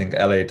UCLA, I think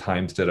LA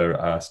Times did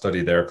a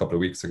study there a couple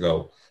of weeks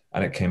ago,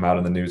 and it came out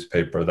in the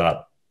newspaper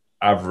that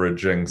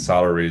averaging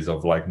salaries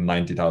of like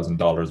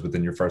 $90,000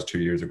 within your first 2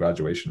 years of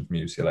graduation from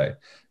UCLA.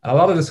 And a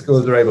lot of the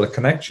schools are able to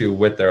connect you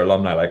with their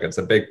alumni. Like, it's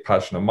a big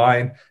passion of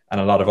mine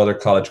and a lot of other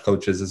college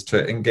coaches, is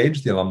to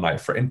engage the alumni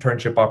for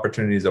internship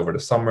opportunities over the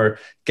summer,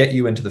 get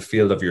you into the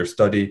field of your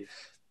study.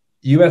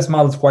 US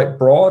model is quite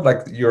broad.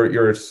 Like,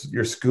 your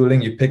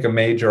schooling, you pick a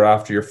major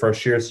after your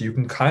first year, so you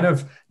can kind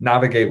of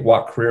navigate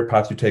what career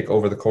path you take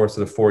over the course of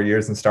the 4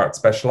 years and start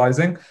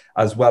specializing,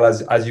 as well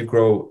as you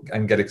grow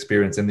and get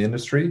experience in the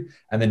industry,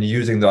 and then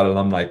using that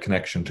alumni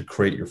connection to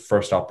create your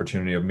first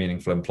opportunity of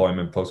meaningful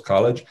employment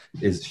post-college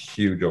is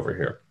huge over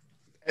here.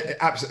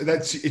 Absolutely.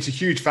 It's a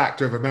huge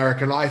factor of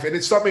American life. And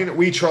it's something that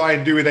we try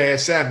and do with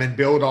ASM, and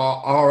build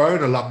our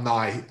own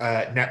alumni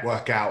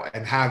network out,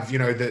 and have,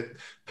 the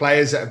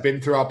players that have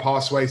been through our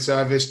pathway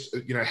service,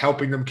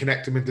 helping them,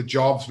 connect them into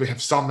jobs. We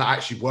have some that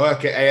actually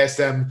work at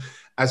ASM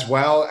as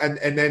well.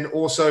 And then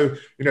also,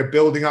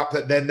 building up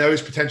that then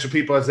those potential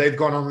people, as they've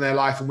gone on in their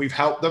life and we've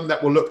helped them,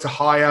 that will look to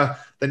hire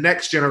the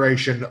next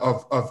generation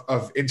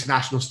of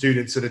international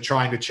students that are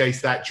trying to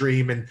chase that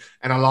dream and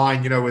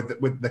align,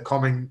 with the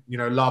common,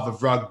 love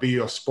of rugby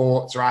or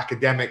sports or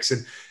academics,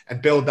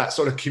 and build that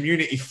sort of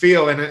community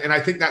feel. And I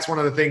think that's one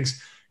of the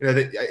things,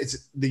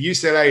 the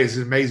UCLA is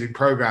an amazing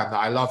program that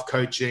I love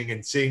coaching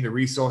and seeing the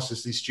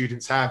resources these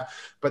students have,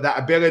 but that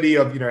ability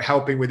of,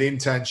 helping with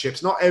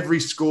internships, not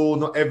every school,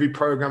 not every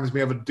program is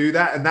being able to do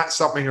that. And that's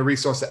something, a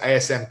resource that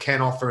ASM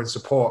can offer and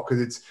support,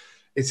 because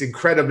it's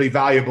incredibly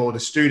valuable to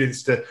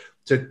students to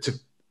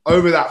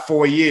over that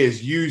 4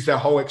 years, use their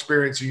whole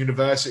experience in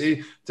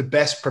university to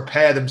best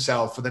prepare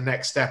themselves for the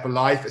next step of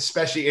life,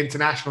 especially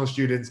international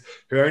students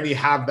who only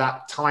have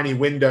that tiny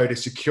window to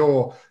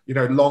secure,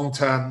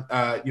 long-term,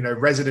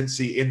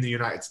 residency in the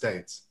United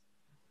States.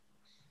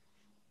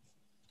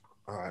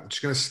 All right, I'm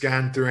just going to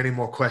scan through any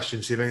more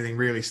questions, see if anything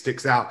really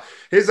sticks out.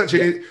 Here's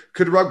actually,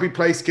 could rugby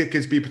place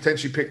kickers be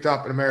potentially picked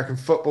up in American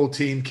football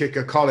team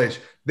kicker college?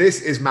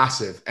 This is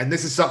massive. And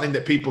this is something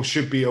that people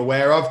should be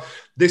aware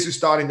of. This is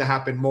starting to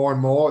happen more and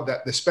more,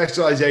 that the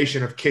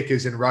specialization of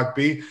kickers in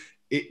rugby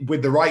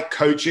with the right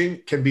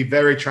coaching, can be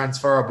very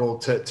transferable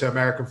to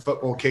American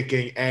football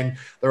kicking. And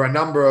there are a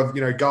number of,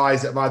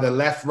 guys that have either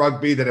left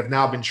rugby that have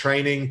now been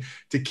training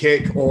to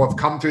kick, or have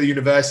come through the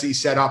university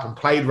set up and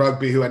played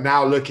rugby, who are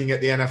now looking at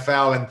the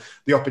NFL and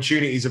the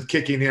opportunities of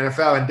kicking the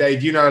NFL. And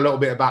Dave, you know a little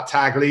bit about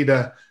Tag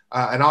Leader,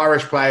 an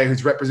Irish player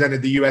who's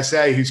represented the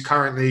USA, who's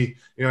currently,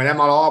 an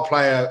MLR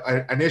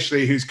player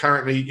initially, who's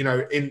currently,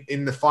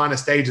 in the final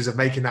stages of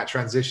making that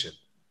transition.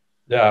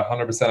 Yeah,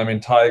 100%. I mean,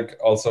 Tig,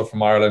 also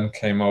from Ireland,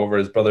 came over.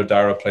 His brother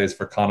Dara plays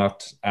for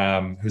Connacht,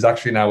 who's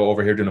actually now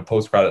over here doing a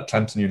postgrad at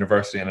Clemson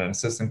University and an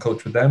assistant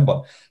coach with them.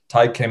 But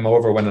Tig came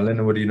over, went to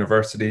Lindenwood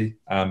University,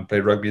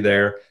 played rugby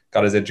there,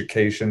 got his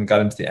education,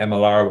 got into the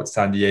MLR with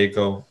San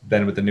Diego,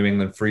 then with the New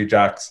England Free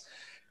Jacks.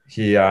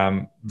 He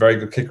very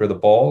good kicker of the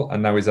ball,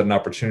 and now he's had an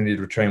opportunity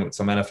to train with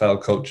some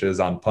NFL coaches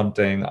on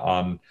punting,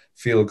 on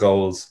field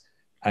goals.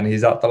 And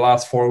he's at the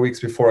last 4 weeks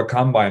before a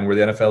combine where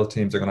the NFL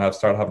teams are going to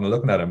start having a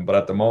look at him. But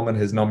at the moment,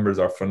 his numbers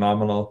are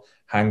phenomenal.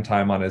 Hang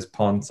time on his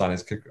punts, on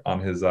his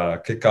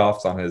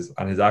kickoffs,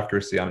 on his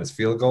accuracy, on his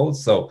field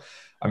goals. So,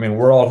 I mean,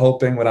 we're all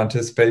hoping with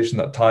anticipation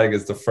that Tig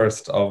is the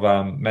first of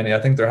many. I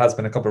think there has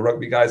been a couple of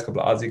rugby guys, a couple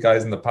of Aussie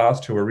guys in the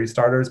past who were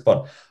restarters,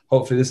 but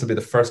hopefully this will be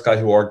the first guy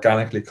who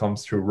organically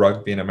comes through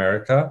rugby in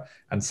America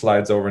and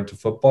slides over into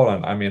football.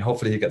 And I mean,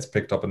 hopefully he gets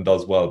picked up and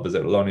does well, because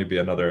it will only be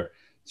another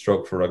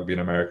stroke for rugby in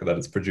America that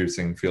it's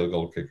producing field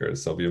goal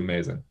kickers. So it'll be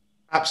amazing.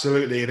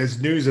 Absolutely. And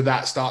as news of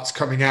that starts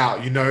coming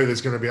out,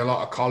 there's going to be a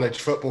lot of college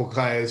football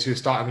players who are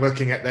starting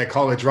looking at their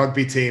college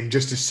rugby team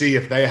just to see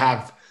if they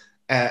have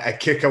a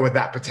kicker with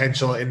that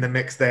potential in the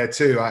mix there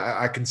too.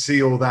 I can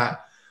see all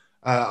that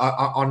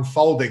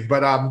unfolding,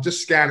 but I'm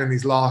just scanning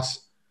these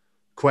last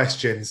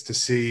questions to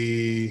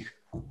see.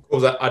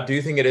 Because I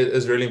do think it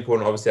is really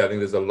important. Obviously, I think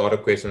there's a lot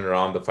of questions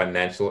around the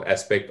financial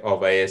aspect of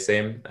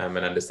ASM and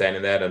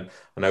understanding that. And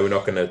I know we're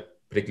not going to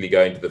particularly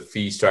go into the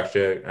fee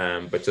structure,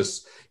 but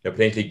just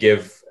potentially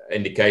give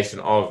indication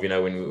of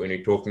when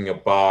we're talking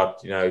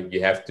about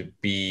you have to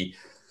be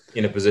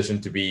in a position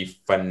to be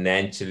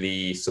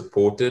financially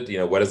supported.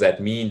 What does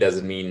that mean? Does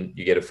it mean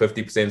you get a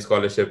 50%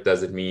 scholarship?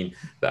 Does it mean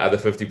the other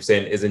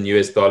 50% is in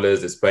US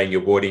dollars? It's paying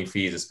your boarding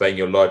fees, it's paying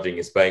your lodging,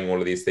 it's paying all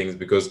of these things?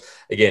 Because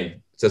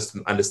again, just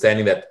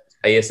understanding that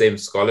ASM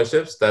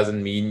scholarships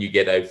doesn't mean you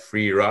get a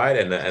free ride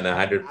and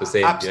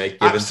 100% given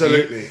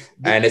absolutely to you.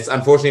 And it's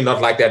unfortunately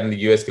not like that in the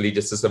US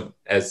collegiate system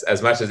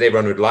as much as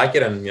everyone would like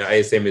it. And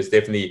ASM is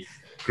definitely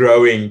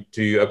growing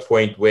to a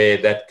point where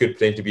that could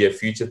potentially be a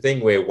future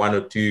thing, where one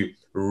or two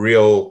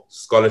real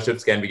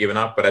scholarships can be given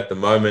up. But at the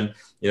moment,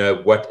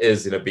 what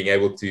is being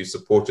able to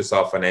support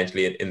yourself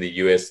financially in the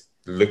US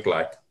look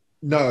like?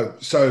 No,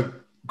 so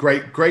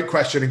great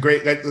question, and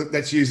great.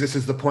 Let's use this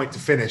as the point to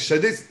finish. So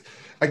this,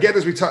 again,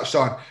 as we touched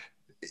on,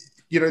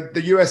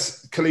 the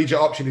US collegiate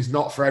option is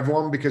not for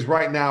everyone, because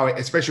right now,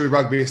 especially with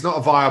rugby, it's not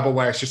viable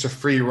where it's just a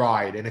free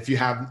ride. And if you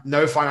have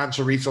no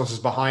financial resources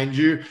behind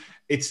you,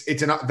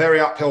 it's a very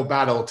uphill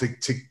battle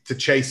to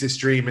chase this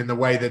dream in the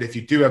way that if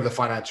you do have the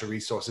financial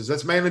resources.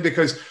 That's mainly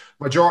because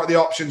majority of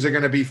the options are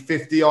going to be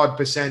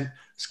 50%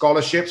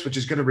 scholarships, which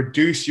is going to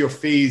reduce your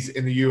fees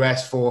in the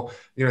US for,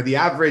 the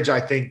average,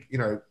 I think,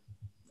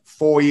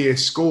 4-year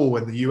school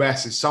in the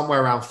US is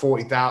somewhere around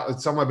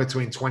 $40,000, somewhere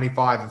between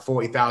 $25,000 and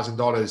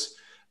 $40,000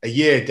 a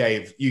year.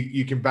 Dave,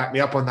 you can back me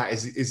up on that,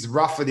 is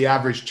roughly the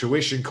average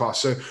tuition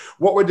cost. So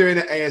what we're doing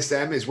at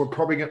ASM is we're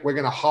going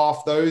to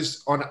half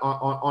those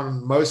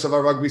on most of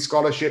our rugby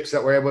scholarships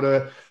that we're able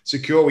to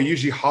secure. We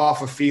usually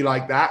half a fee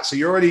like that. So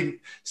you already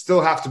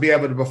still have to be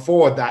able to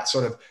afford that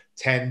sort of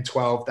 $10,000,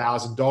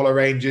 $12,000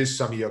 ranges,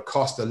 some of your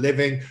cost of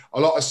living. A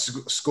lot of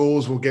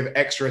schools will give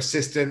extra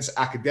assistance,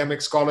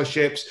 academic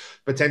scholarships,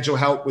 potential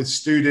help with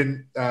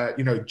student,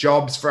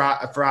 jobs for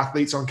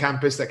athletes on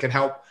campus that can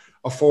help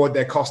afford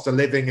their cost of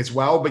living as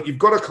well. But you've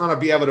got to kind of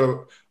be able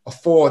to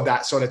afford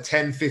that sort of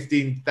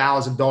 $10,000,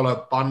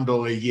 $15,000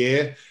 bundle a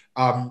year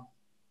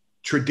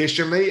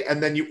traditionally.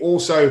 And then you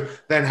also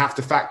then have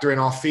to factor in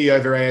our fee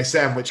over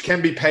ASM, which can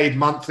be paid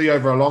monthly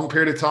over a long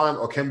period of time,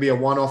 or can be a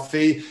one-off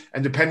fee.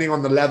 And depending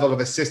on the level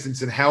of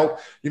assistance and help,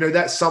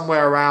 that's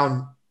somewhere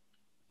around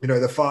the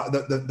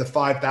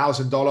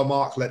 $5,000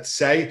 mark, let's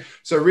say.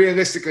 So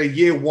realistically,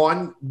 year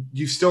one,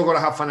 you've still got to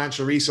have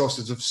financial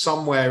resources of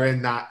somewhere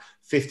in that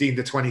 $15,000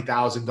 to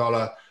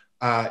 $20,000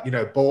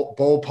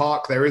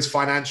 ballpark. There is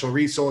financial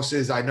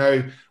resources. I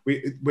know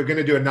we're going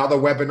to do another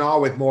webinar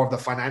with more of the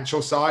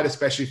financial side,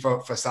 especially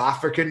for South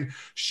African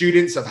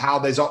students, of how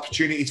there's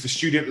opportunities for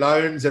student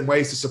loans and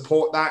ways to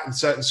support that in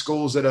certain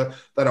schools that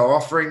are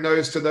offering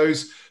those to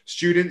those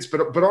students.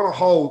 But on a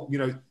whole,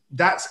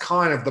 that's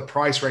kind of the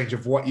price range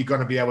of what you're going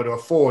to be able to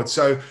afford.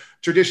 So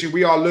traditionally,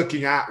 we are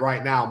looking at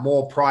right now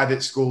more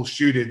private school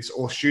students,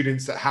 or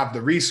students that have the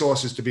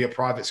resources to be a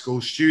private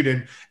school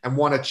student and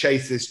want to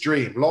chase this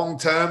dream long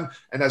term.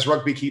 And as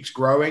rugby keeps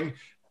growing,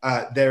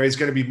 there is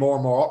going to be more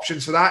and more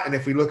options for that. And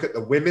if we look at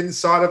the women's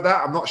side of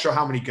that, I'm not sure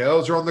how many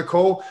girls are on the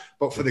call,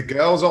 but for the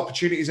girls'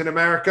 opportunities in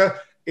America,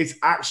 it's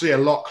actually a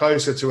lot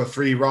closer to a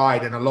free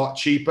ride and a lot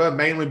cheaper,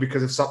 mainly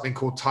because of something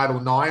called Title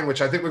IX,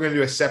 which I think we're going to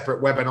do a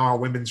separate webinar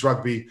on women's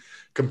rugby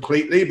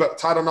completely. But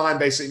Title IX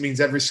basically means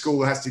every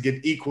school has to give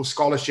equal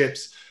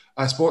scholarships,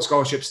 sports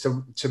scholarships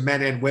to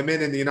men and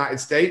women in the United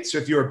States. So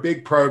if you're a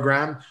big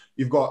program,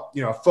 you've got,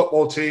 you know, a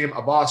football team,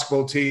 a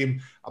basketball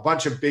team, a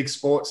bunch of big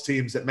sports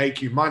teams that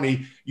make you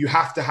money, you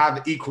have to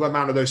have equal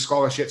amount of those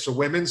scholarships for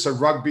women. So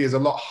rugby is a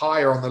lot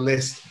higher on the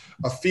list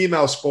of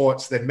female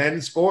sports than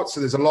men's sports. So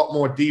there's a lot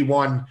more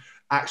D1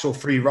 actual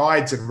free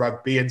rides in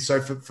rugby. And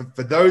so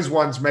for those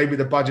ones, maybe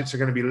the budgets are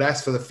going to be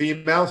less for the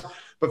females,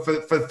 but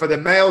for the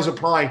males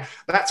applying,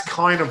 that's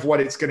kind of what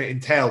it's going to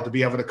entail to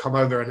be able to come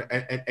over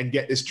and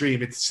get this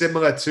dream. It's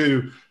similar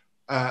to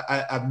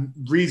a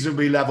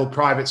reasonably level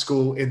private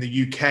school in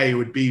the UK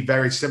would be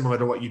very similar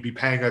to what you'd be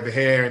paying over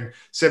here, and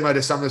similar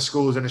to some of the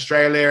schools in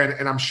Australia.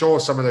 And I'm sure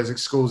some of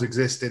those schools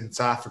exist in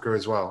South Africa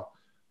as well.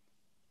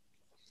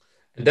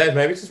 And Dave,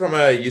 maybe just from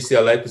a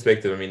UCLA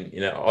perspective, I mean,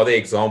 you know, are there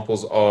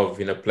examples of,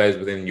 you know, players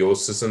within your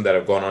system that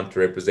have gone on to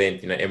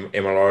represent, you know,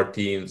 MLR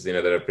teams, you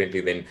know, that have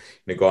potentially then, you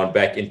know, gone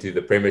back into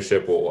the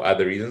Premiership or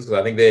other reasons? Because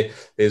I think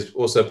there's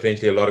also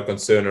potentially a lot of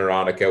concern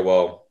around, okay,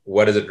 well,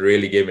 what does it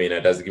really give me? You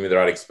know, does it give me the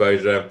right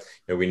exposure?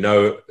 You know, we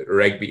know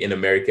rugby in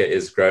America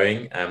is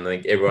growing. I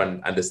think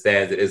everyone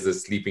understands it is a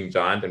sleeping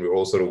giant, and we're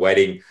all sort of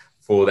waiting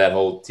for that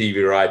whole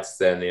TV rights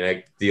and, you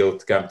know, deal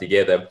to come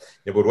together.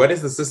 You know, but what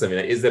is the system? You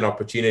know, is there an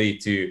opportunity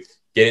to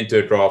get into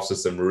a draft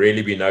system,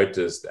 really be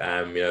noticed? You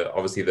know,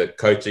 obviously the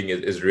coaching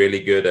is really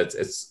good.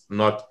 It's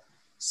not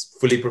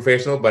fully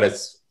professional, but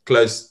it's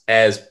close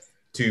as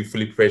to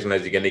fully professional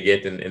as you're going to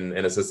get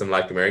in a system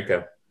like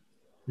America.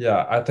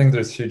 Yeah, I think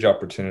there's huge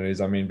opportunities.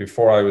 I mean,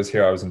 before I was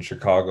here, I was in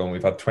Chicago, and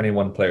we've had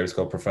 21 players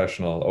go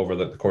professional over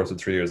the course of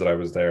 3 years that I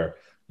was there.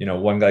 You know,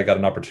 one guy got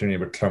an opportunity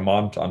with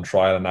Clermont on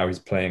trial, and now he's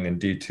playing in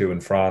D2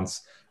 in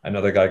France.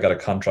 Another guy got a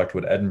contract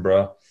with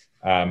Edinburgh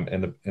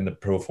in the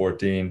Pro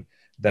 14.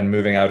 Then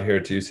moving out here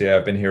to UCLA,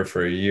 I've been here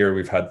for a year.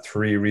 We've had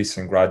 3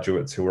 recent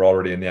graduates who were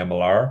already in the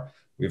MLR.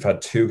 We've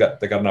had 2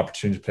 that got an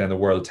opportunity to play in the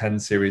World 10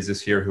 series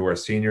this year, who are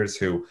seniors,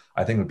 who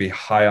I think will be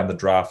high on the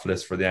draft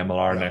list for the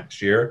MLR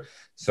next year.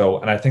 So,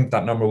 and I think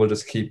that number will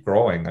just keep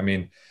growing. I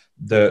mean,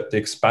 the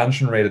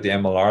expansion rate of the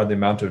MLR, the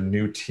amount of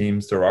new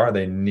teams there are,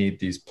 they need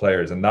these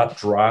players. And that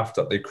draft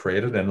that they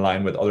created in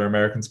line with other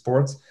American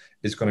sports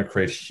is going to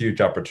create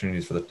huge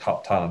opportunities for the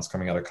top talents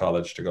coming out of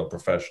college to go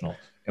professional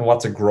in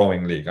what's a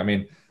growing league. I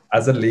mean,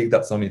 as a league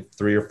that's only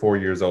 3 or 4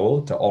 years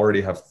old, to already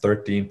have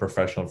 13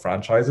 professional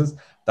franchises,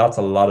 that's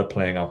a lot of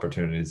playing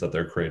opportunities that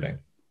they're creating.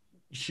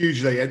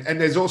 Hugely. And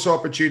there's also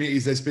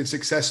opportunities. There's been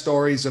success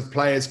stories of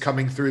players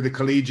coming through the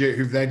collegiate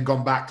who've then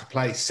gone back to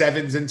play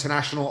sevens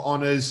international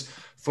honors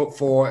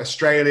for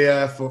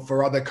Australia,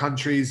 for other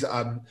countries.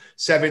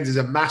 Sevens is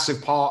a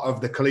massive part of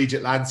the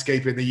collegiate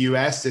landscape in the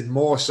US, and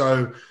more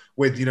so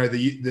with, you know,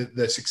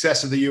 the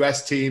success of the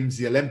US teams,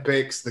 the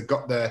Olympics,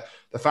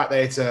 the fact that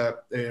it's a,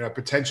 you know,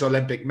 potential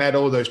Olympic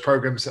medal. Those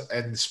programs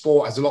and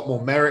sport has a lot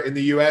more merit in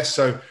the US.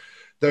 So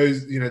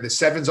those, you know, the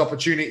sevens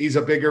opportunities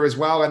are bigger as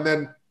well. And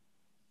then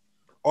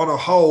on a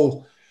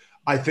whole,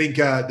 I think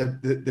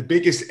the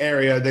biggest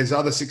area, there's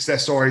other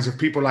success stories of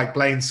people like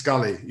Blaine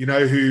Scully, you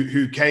know,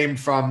 who came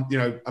from, you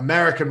know,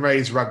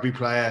 American-raised rugby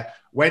player,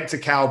 went to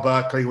Cal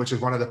Berkeley, which is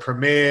one of the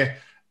premier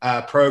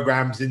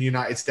programs in the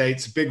United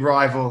States, big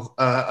rival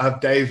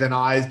of Dave and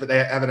I's, but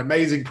they have an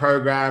amazing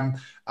program.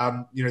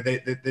 You know,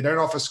 they don't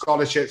offer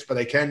scholarships, but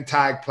they can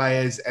tag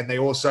players, and they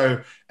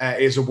also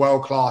is a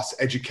world-class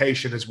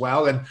education as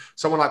well. And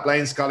someone like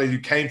Blaine Scully, who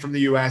came from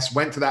the US,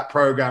 went to that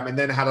program, and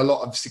then had a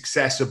lot of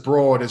success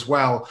abroad as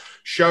well,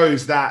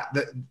 shows that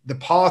the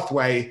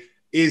pathway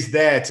is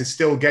there to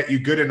still get you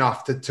good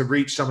enough to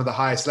reach some of the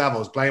highest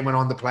levels. Blaine went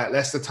on to play at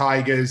Leicester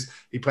Tigers.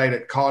 He played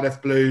at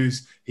Cardiff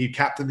Blues. He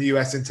captained the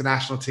US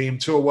international team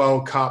to a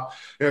World Cup.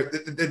 You know,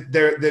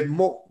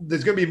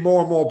 there's going to be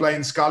more and more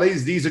Blaine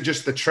Scullys. These are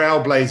just the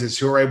trailblazers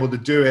who are able to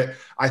do it,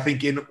 I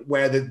think, in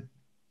where the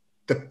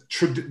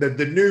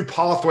new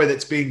pathway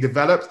that's being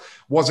developed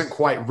wasn't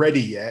quite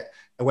ready yet.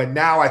 And when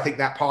now I think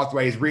that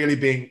pathway is really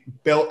being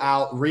built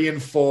out,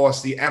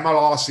 reinforced. The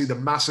MLR see the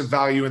massive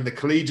value in the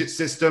collegiate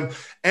system,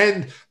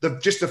 and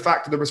just the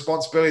fact of the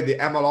responsibility the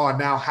MLR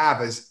now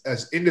have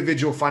as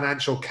individual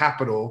financial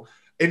capital,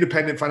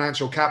 independent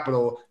financial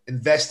capital,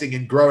 investing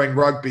in growing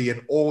rugby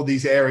in all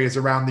these areas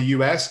around the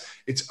US.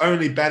 It's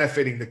only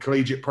benefiting the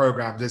collegiate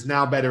programs. There's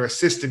now better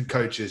assistant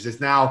coaches.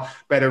 There's now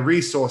better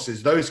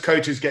resources. Those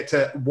coaches get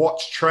to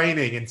watch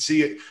training and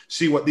see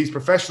what these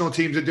professional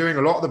teams are doing.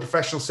 A lot of the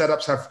professional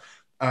setups have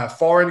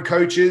foreign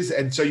coaches.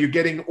 And so you're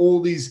getting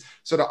all these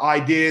sort of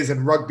ideas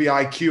and rugby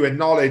IQ and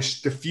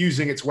knowledge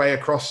diffusing its way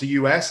across the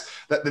US,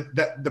 that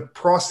the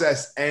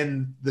process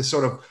and the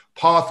sort of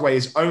pathway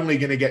is only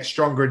going to get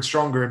stronger and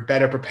stronger and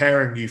better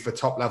preparing you for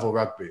top level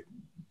rugby.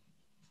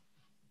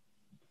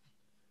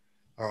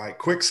 All right,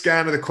 quick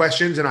scan of the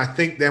questions. And I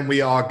think then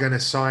we are going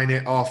to sign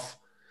it off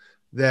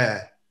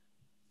there.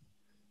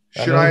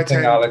 Should I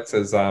attend? Alex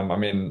is, I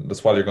mean,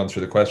 that's while you're going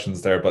through the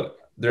questions there, but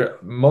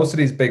most of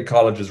these big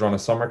colleges run a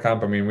summer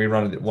camp. I mean, we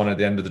run one at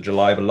the end of the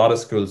July, but a lot of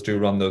schools do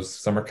run those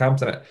summer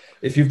camps. And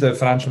if you've the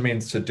financial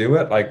means to do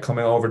it, like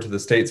coming over to the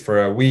States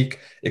for a week,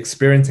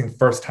 experiencing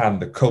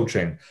firsthand the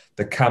coaching,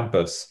 the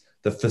campus,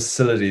 the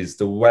facilities,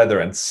 the weather,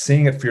 and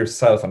seeing it for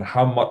yourself and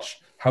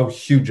how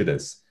huge it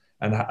is.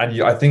 And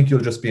I think you'll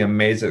just be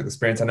amazed at the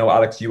experience. I know,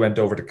 Alex, you went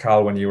over to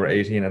Cal when you were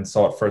 18 and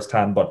saw it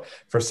firsthand, but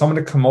for someone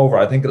to come over,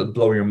 I think it'll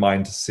blow your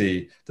mind to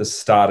see the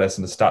status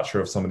and the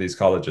stature of some of these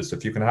colleges. So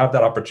if you can have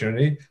that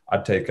opportunity,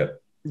 I'd take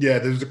it. Yeah,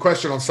 there's a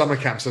question on summer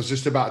camps I was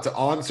just about to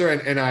answer,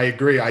 and I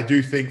agree. I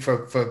do think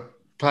for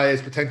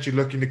players potentially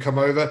looking to come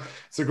over,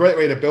 it's a great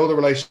way to build a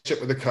relationship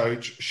with the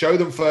coach, show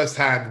them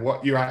firsthand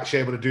what you're actually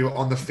able to do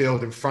on the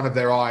field in front of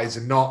their eyes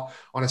and not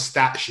on a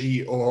stat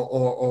sheet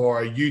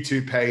or a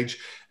YouTube page.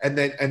 And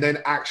then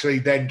actually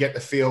then get the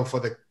feel for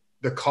the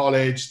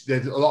college.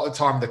 There's a lot of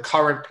time the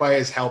current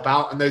players help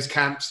out in those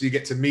camps. So you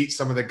get to meet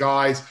some of the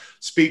guys,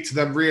 speak to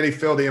them, really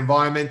feel the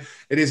environment.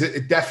 It is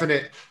a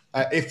definite,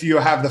 if you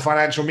have the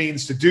financial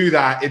means to do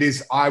that,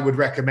 I would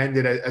recommend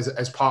it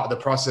as part of the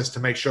process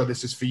to make sure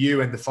this is for you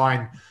and to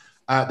find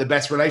the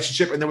best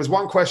relationship. And there was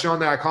one question on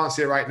there, I can't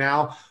see it right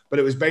now, but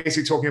it was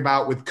basically talking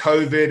about with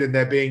COVID and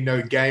there being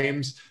no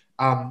games,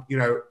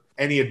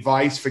 any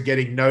advice for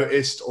getting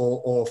noticed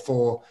or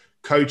for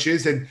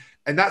coaches. And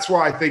that's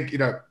why I think,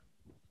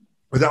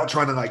 without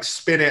trying to like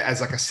spin it as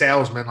like a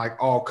salesman, like,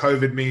 oh,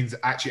 COVID means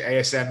actually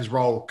ASM's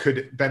role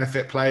could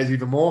benefit players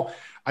even more.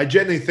 I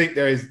genuinely think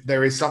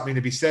there is something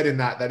to be said in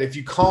that if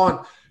you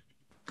can't,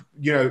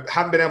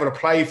 haven't been able to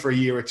play for a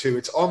year or two,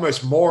 it's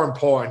almost more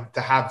important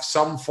to have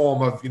some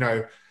form of,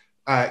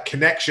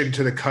 connection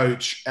to the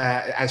coach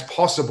as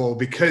possible,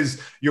 because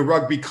your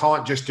rugby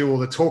can't just do all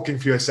the talking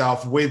for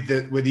yourself with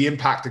the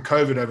impact of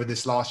COVID over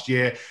this last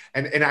year.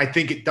 And I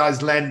think it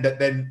does lend that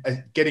then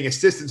getting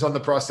assistance on the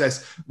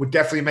process would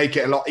definitely make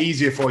it a lot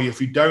easier for you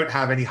if you don't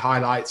have any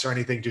highlights or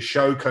anything to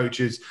show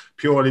coaches,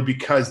 purely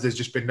because there's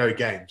just been no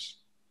games.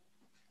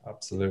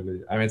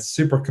 Absolutely. I mean, it's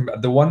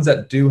the ones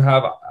that do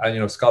have,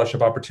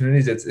 scholarship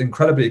opportunities, it's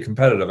incredibly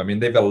competitive. I mean,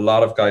 they've got a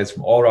lot of guys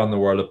from all around the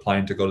world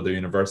applying to go to their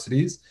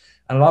universities.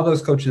 And a lot of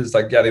those coaches,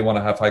 they want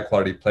to have high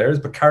quality players,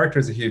 but character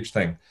is a huge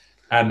thing.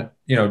 And,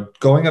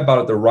 going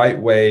about it the right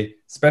way,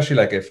 especially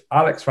like if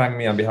Alex rang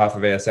me on behalf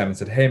of ASM and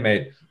said, hey,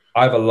 mate,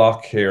 I have a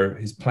lock here.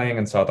 He's playing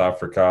in South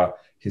Africa.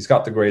 He's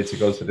got the grades. He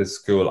goes to this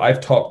school. I've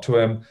talked to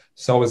him.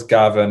 So is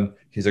Gavin.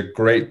 He's a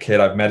great kid.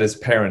 I've met his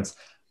parents.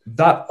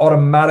 That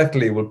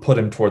automatically will put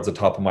him towards the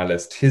top of my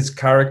list. His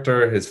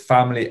character, his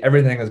family,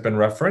 everything has been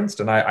referenced.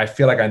 And I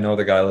feel like I know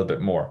the guy a little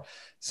bit more.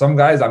 Some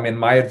guys,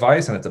 my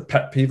advice, and it's a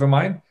pet peeve of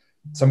mine,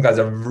 some guys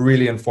are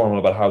really informal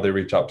about how they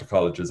reach out to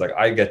colleges. Like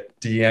I get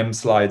DM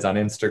slides on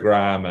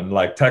Instagram and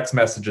like text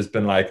messages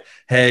been like,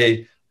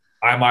 hey,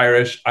 I'm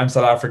Irish, I'm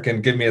South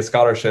African, give me a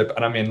scholarship.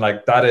 And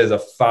that is a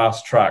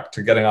fast track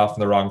to getting off on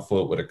the wrong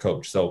foot with a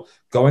coach. So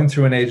going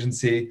through an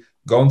agency,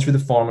 going through the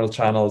formal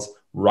channels,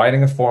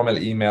 writing a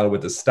formal email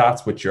with the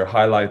stats, with your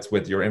highlights,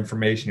 with your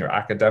information, your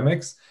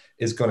academics,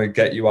 is going to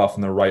get you off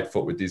on the right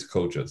foot with these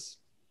coaches.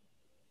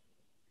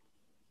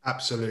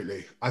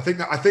 Absolutely. I think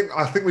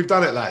we've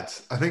done it,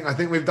 lads. I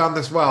think we've done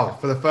this well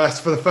for the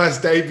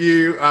first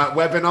debut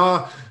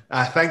webinar.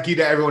 Thank you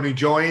to everyone who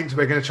joined.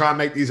 We're going to try and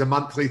make these a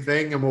monthly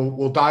thing, and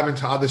we'll dive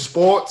into other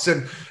sports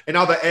and in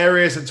other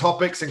areas and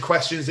topics and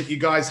questions that you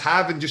guys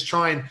have, and just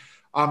try and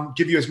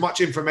give you as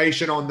much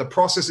information on the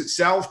process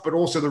itself, but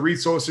also the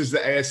resources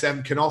that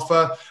ASM can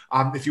offer.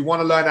 If you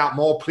want to learn out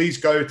more, please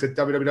go to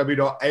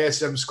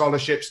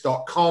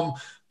www.asmscholarships.com.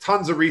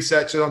 Tons of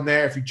research on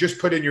there. If you just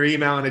put in your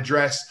email and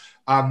address,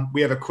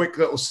 we have a quick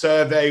little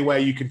survey where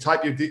you can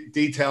type your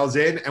details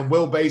in, and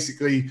we'll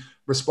basically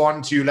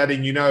respond to you,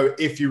 letting you know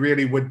if you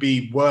really would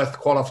be worth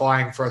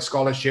qualifying for a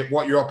scholarship,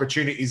 what your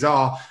opportunities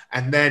are,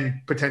 and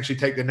then potentially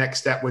take the next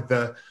step with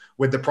the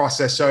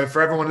process. So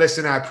for everyone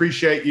listening, I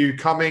appreciate you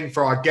coming.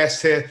 For our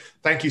guests here,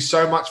 thank you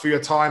so much for your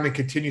time and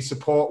continued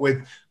support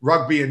with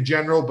rugby in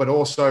general, but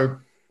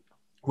also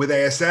with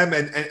ASM,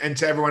 and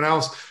to everyone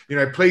else,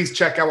 please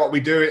check out what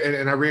we do,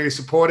 and I really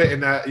support it.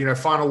 And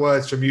final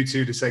words from you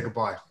two to say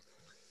goodbye.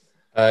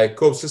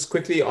 Corbs, just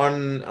quickly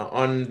on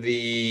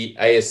the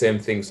ASM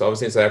thing. So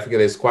obviously in South Africa,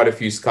 there's quite a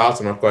few scouts.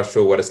 I'm not quite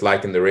sure what it's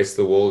like in the rest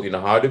of the world.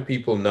 How do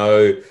people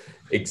know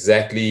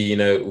exactly,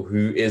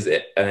 who is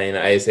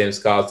ASM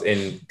scouts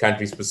in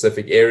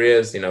country-specific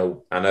areas? I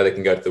know they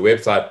can go to the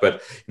website,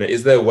 but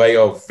is there a way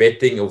of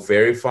vetting or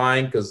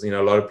verifying? Because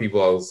a lot of people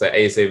will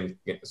say ASM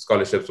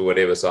scholarships or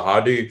whatever. So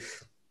how do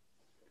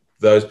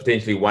those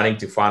potentially wanting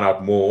to find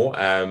out more,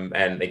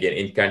 and again,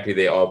 in country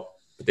there are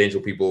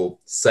potential people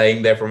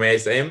saying they're from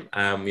ASM.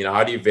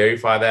 How do you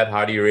verify that?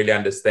 How do you really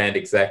understand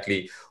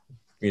exactly,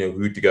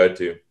 who to go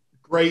to?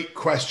 Great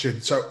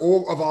question. So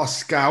all of our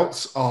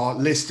scouts are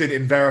listed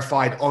and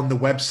verified on the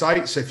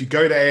website. So if you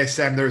go to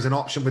ASM, there is an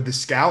option with the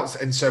scouts.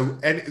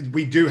 And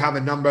we do have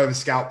a number of the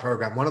scout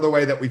program. One of the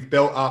way that we've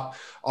built up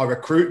Our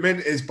recruitment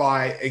is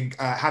by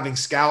having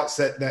scouts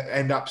that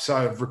end up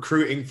sort of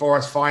recruiting for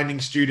us, finding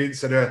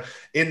students that are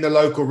in the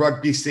local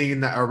rugby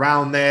scene that are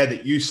around there,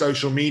 that use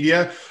social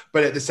media.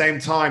 But at the same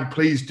time,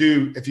 please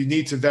do, if you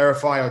need to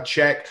verify or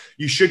check,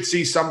 you should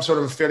see some sort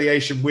of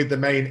affiliation with the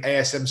main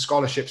ASM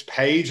Scholarships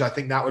page. I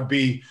think that would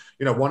be,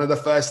 one of the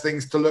first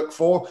things to look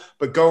for.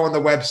 But go on the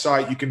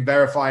website, you can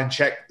verify and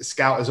check the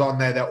scout is on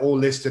there. They're all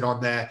listed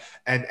on there.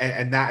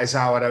 And that is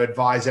how I'd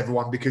advise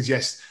everyone, because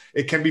yes,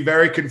 it can be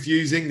very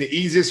confusing. The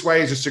easiest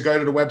way is just to go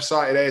to the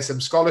website at ASM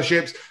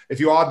Scholarships. If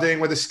you are dealing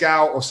with a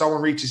scout or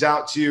someone reaches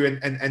out to you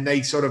and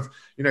they sort of,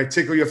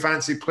 tickle your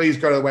fancy, please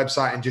go to the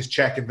website and just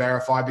check and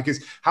verify,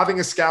 because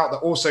having a scout that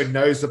also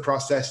knows the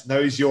process,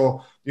 knows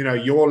your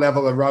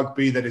level of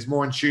rugby, that is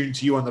more in tune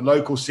to you on the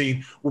local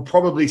scene, will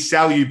probably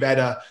sell you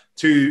better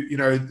to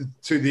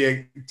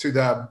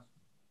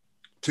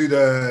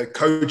the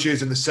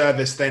coaches and the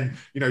service than,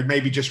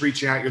 maybe just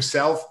reaching out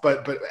yourself.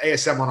 But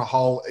ASM on a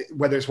whole,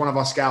 whether it's one of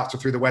our scouts or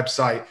through the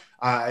website,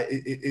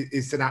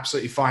 it's an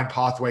absolutely fine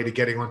pathway to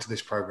getting onto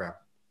this program.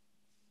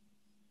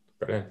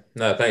 Brilliant.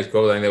 No, thanks,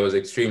 Cole. I think that was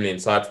extremely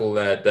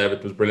insightful.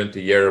 David, was brilliant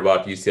to hear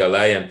about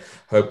UCLA, and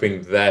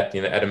hoping that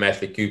Adam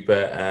Ashley Cooper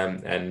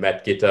and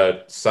Matt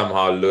Gitto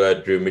somehow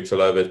lured Drew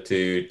Mitchell over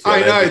to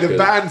I know the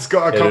band's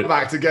got to come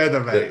back together,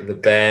 mate. The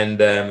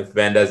band, if the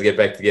band does get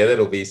back together,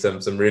 it'll be some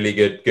really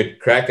good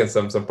crack and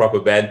some proper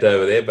banter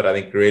over there. But I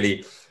think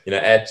really,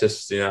 at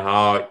just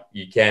how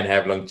you can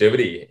have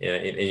longevity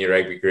in your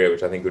rugby career,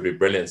 which I think would be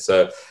brilliant.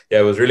 So yeah,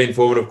 it was really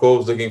informative, of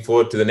course. Looking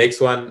forward to the next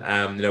one.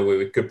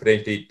 We could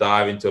potentially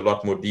dive into a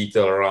lot more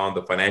detail around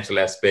the financial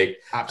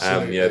aspect,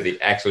 absolutely,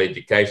 the actual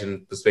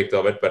education perspective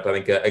of it. But I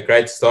think a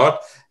great start.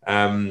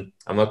 I'm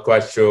not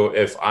quite sure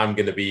if I'm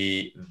going to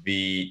be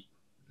the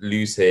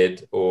loose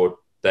head or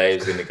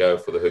Dave's going to go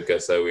for the hooker.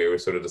 So we're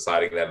sort of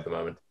deciding that at the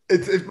moment.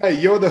 Mate,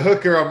 you're the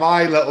hooker on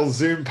my little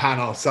Zoom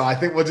panel, so I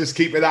think we'll just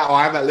keep it that way.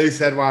 I'm at loose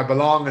head where I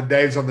belong, and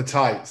Dave's on the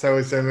tight. So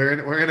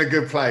we're in a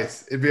good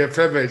place. It'd be a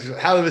privilege.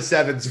 Hell of a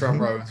sevens front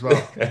row as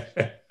well.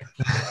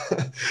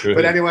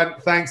 But anyway,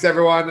 thanks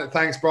everyone.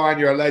 Thanks, Bryan.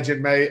 You're a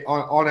legend, mate,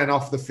 on and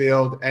off the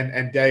field,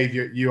 and Dave,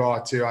 you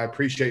are too. I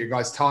appreciate you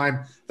guys'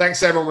 time.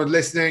 Thanks everyone for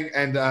listening,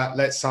 and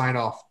let's sign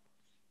off.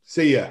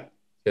 See ya.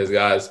 Cheers,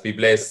 guys. Be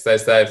blessed. Stay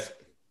safe.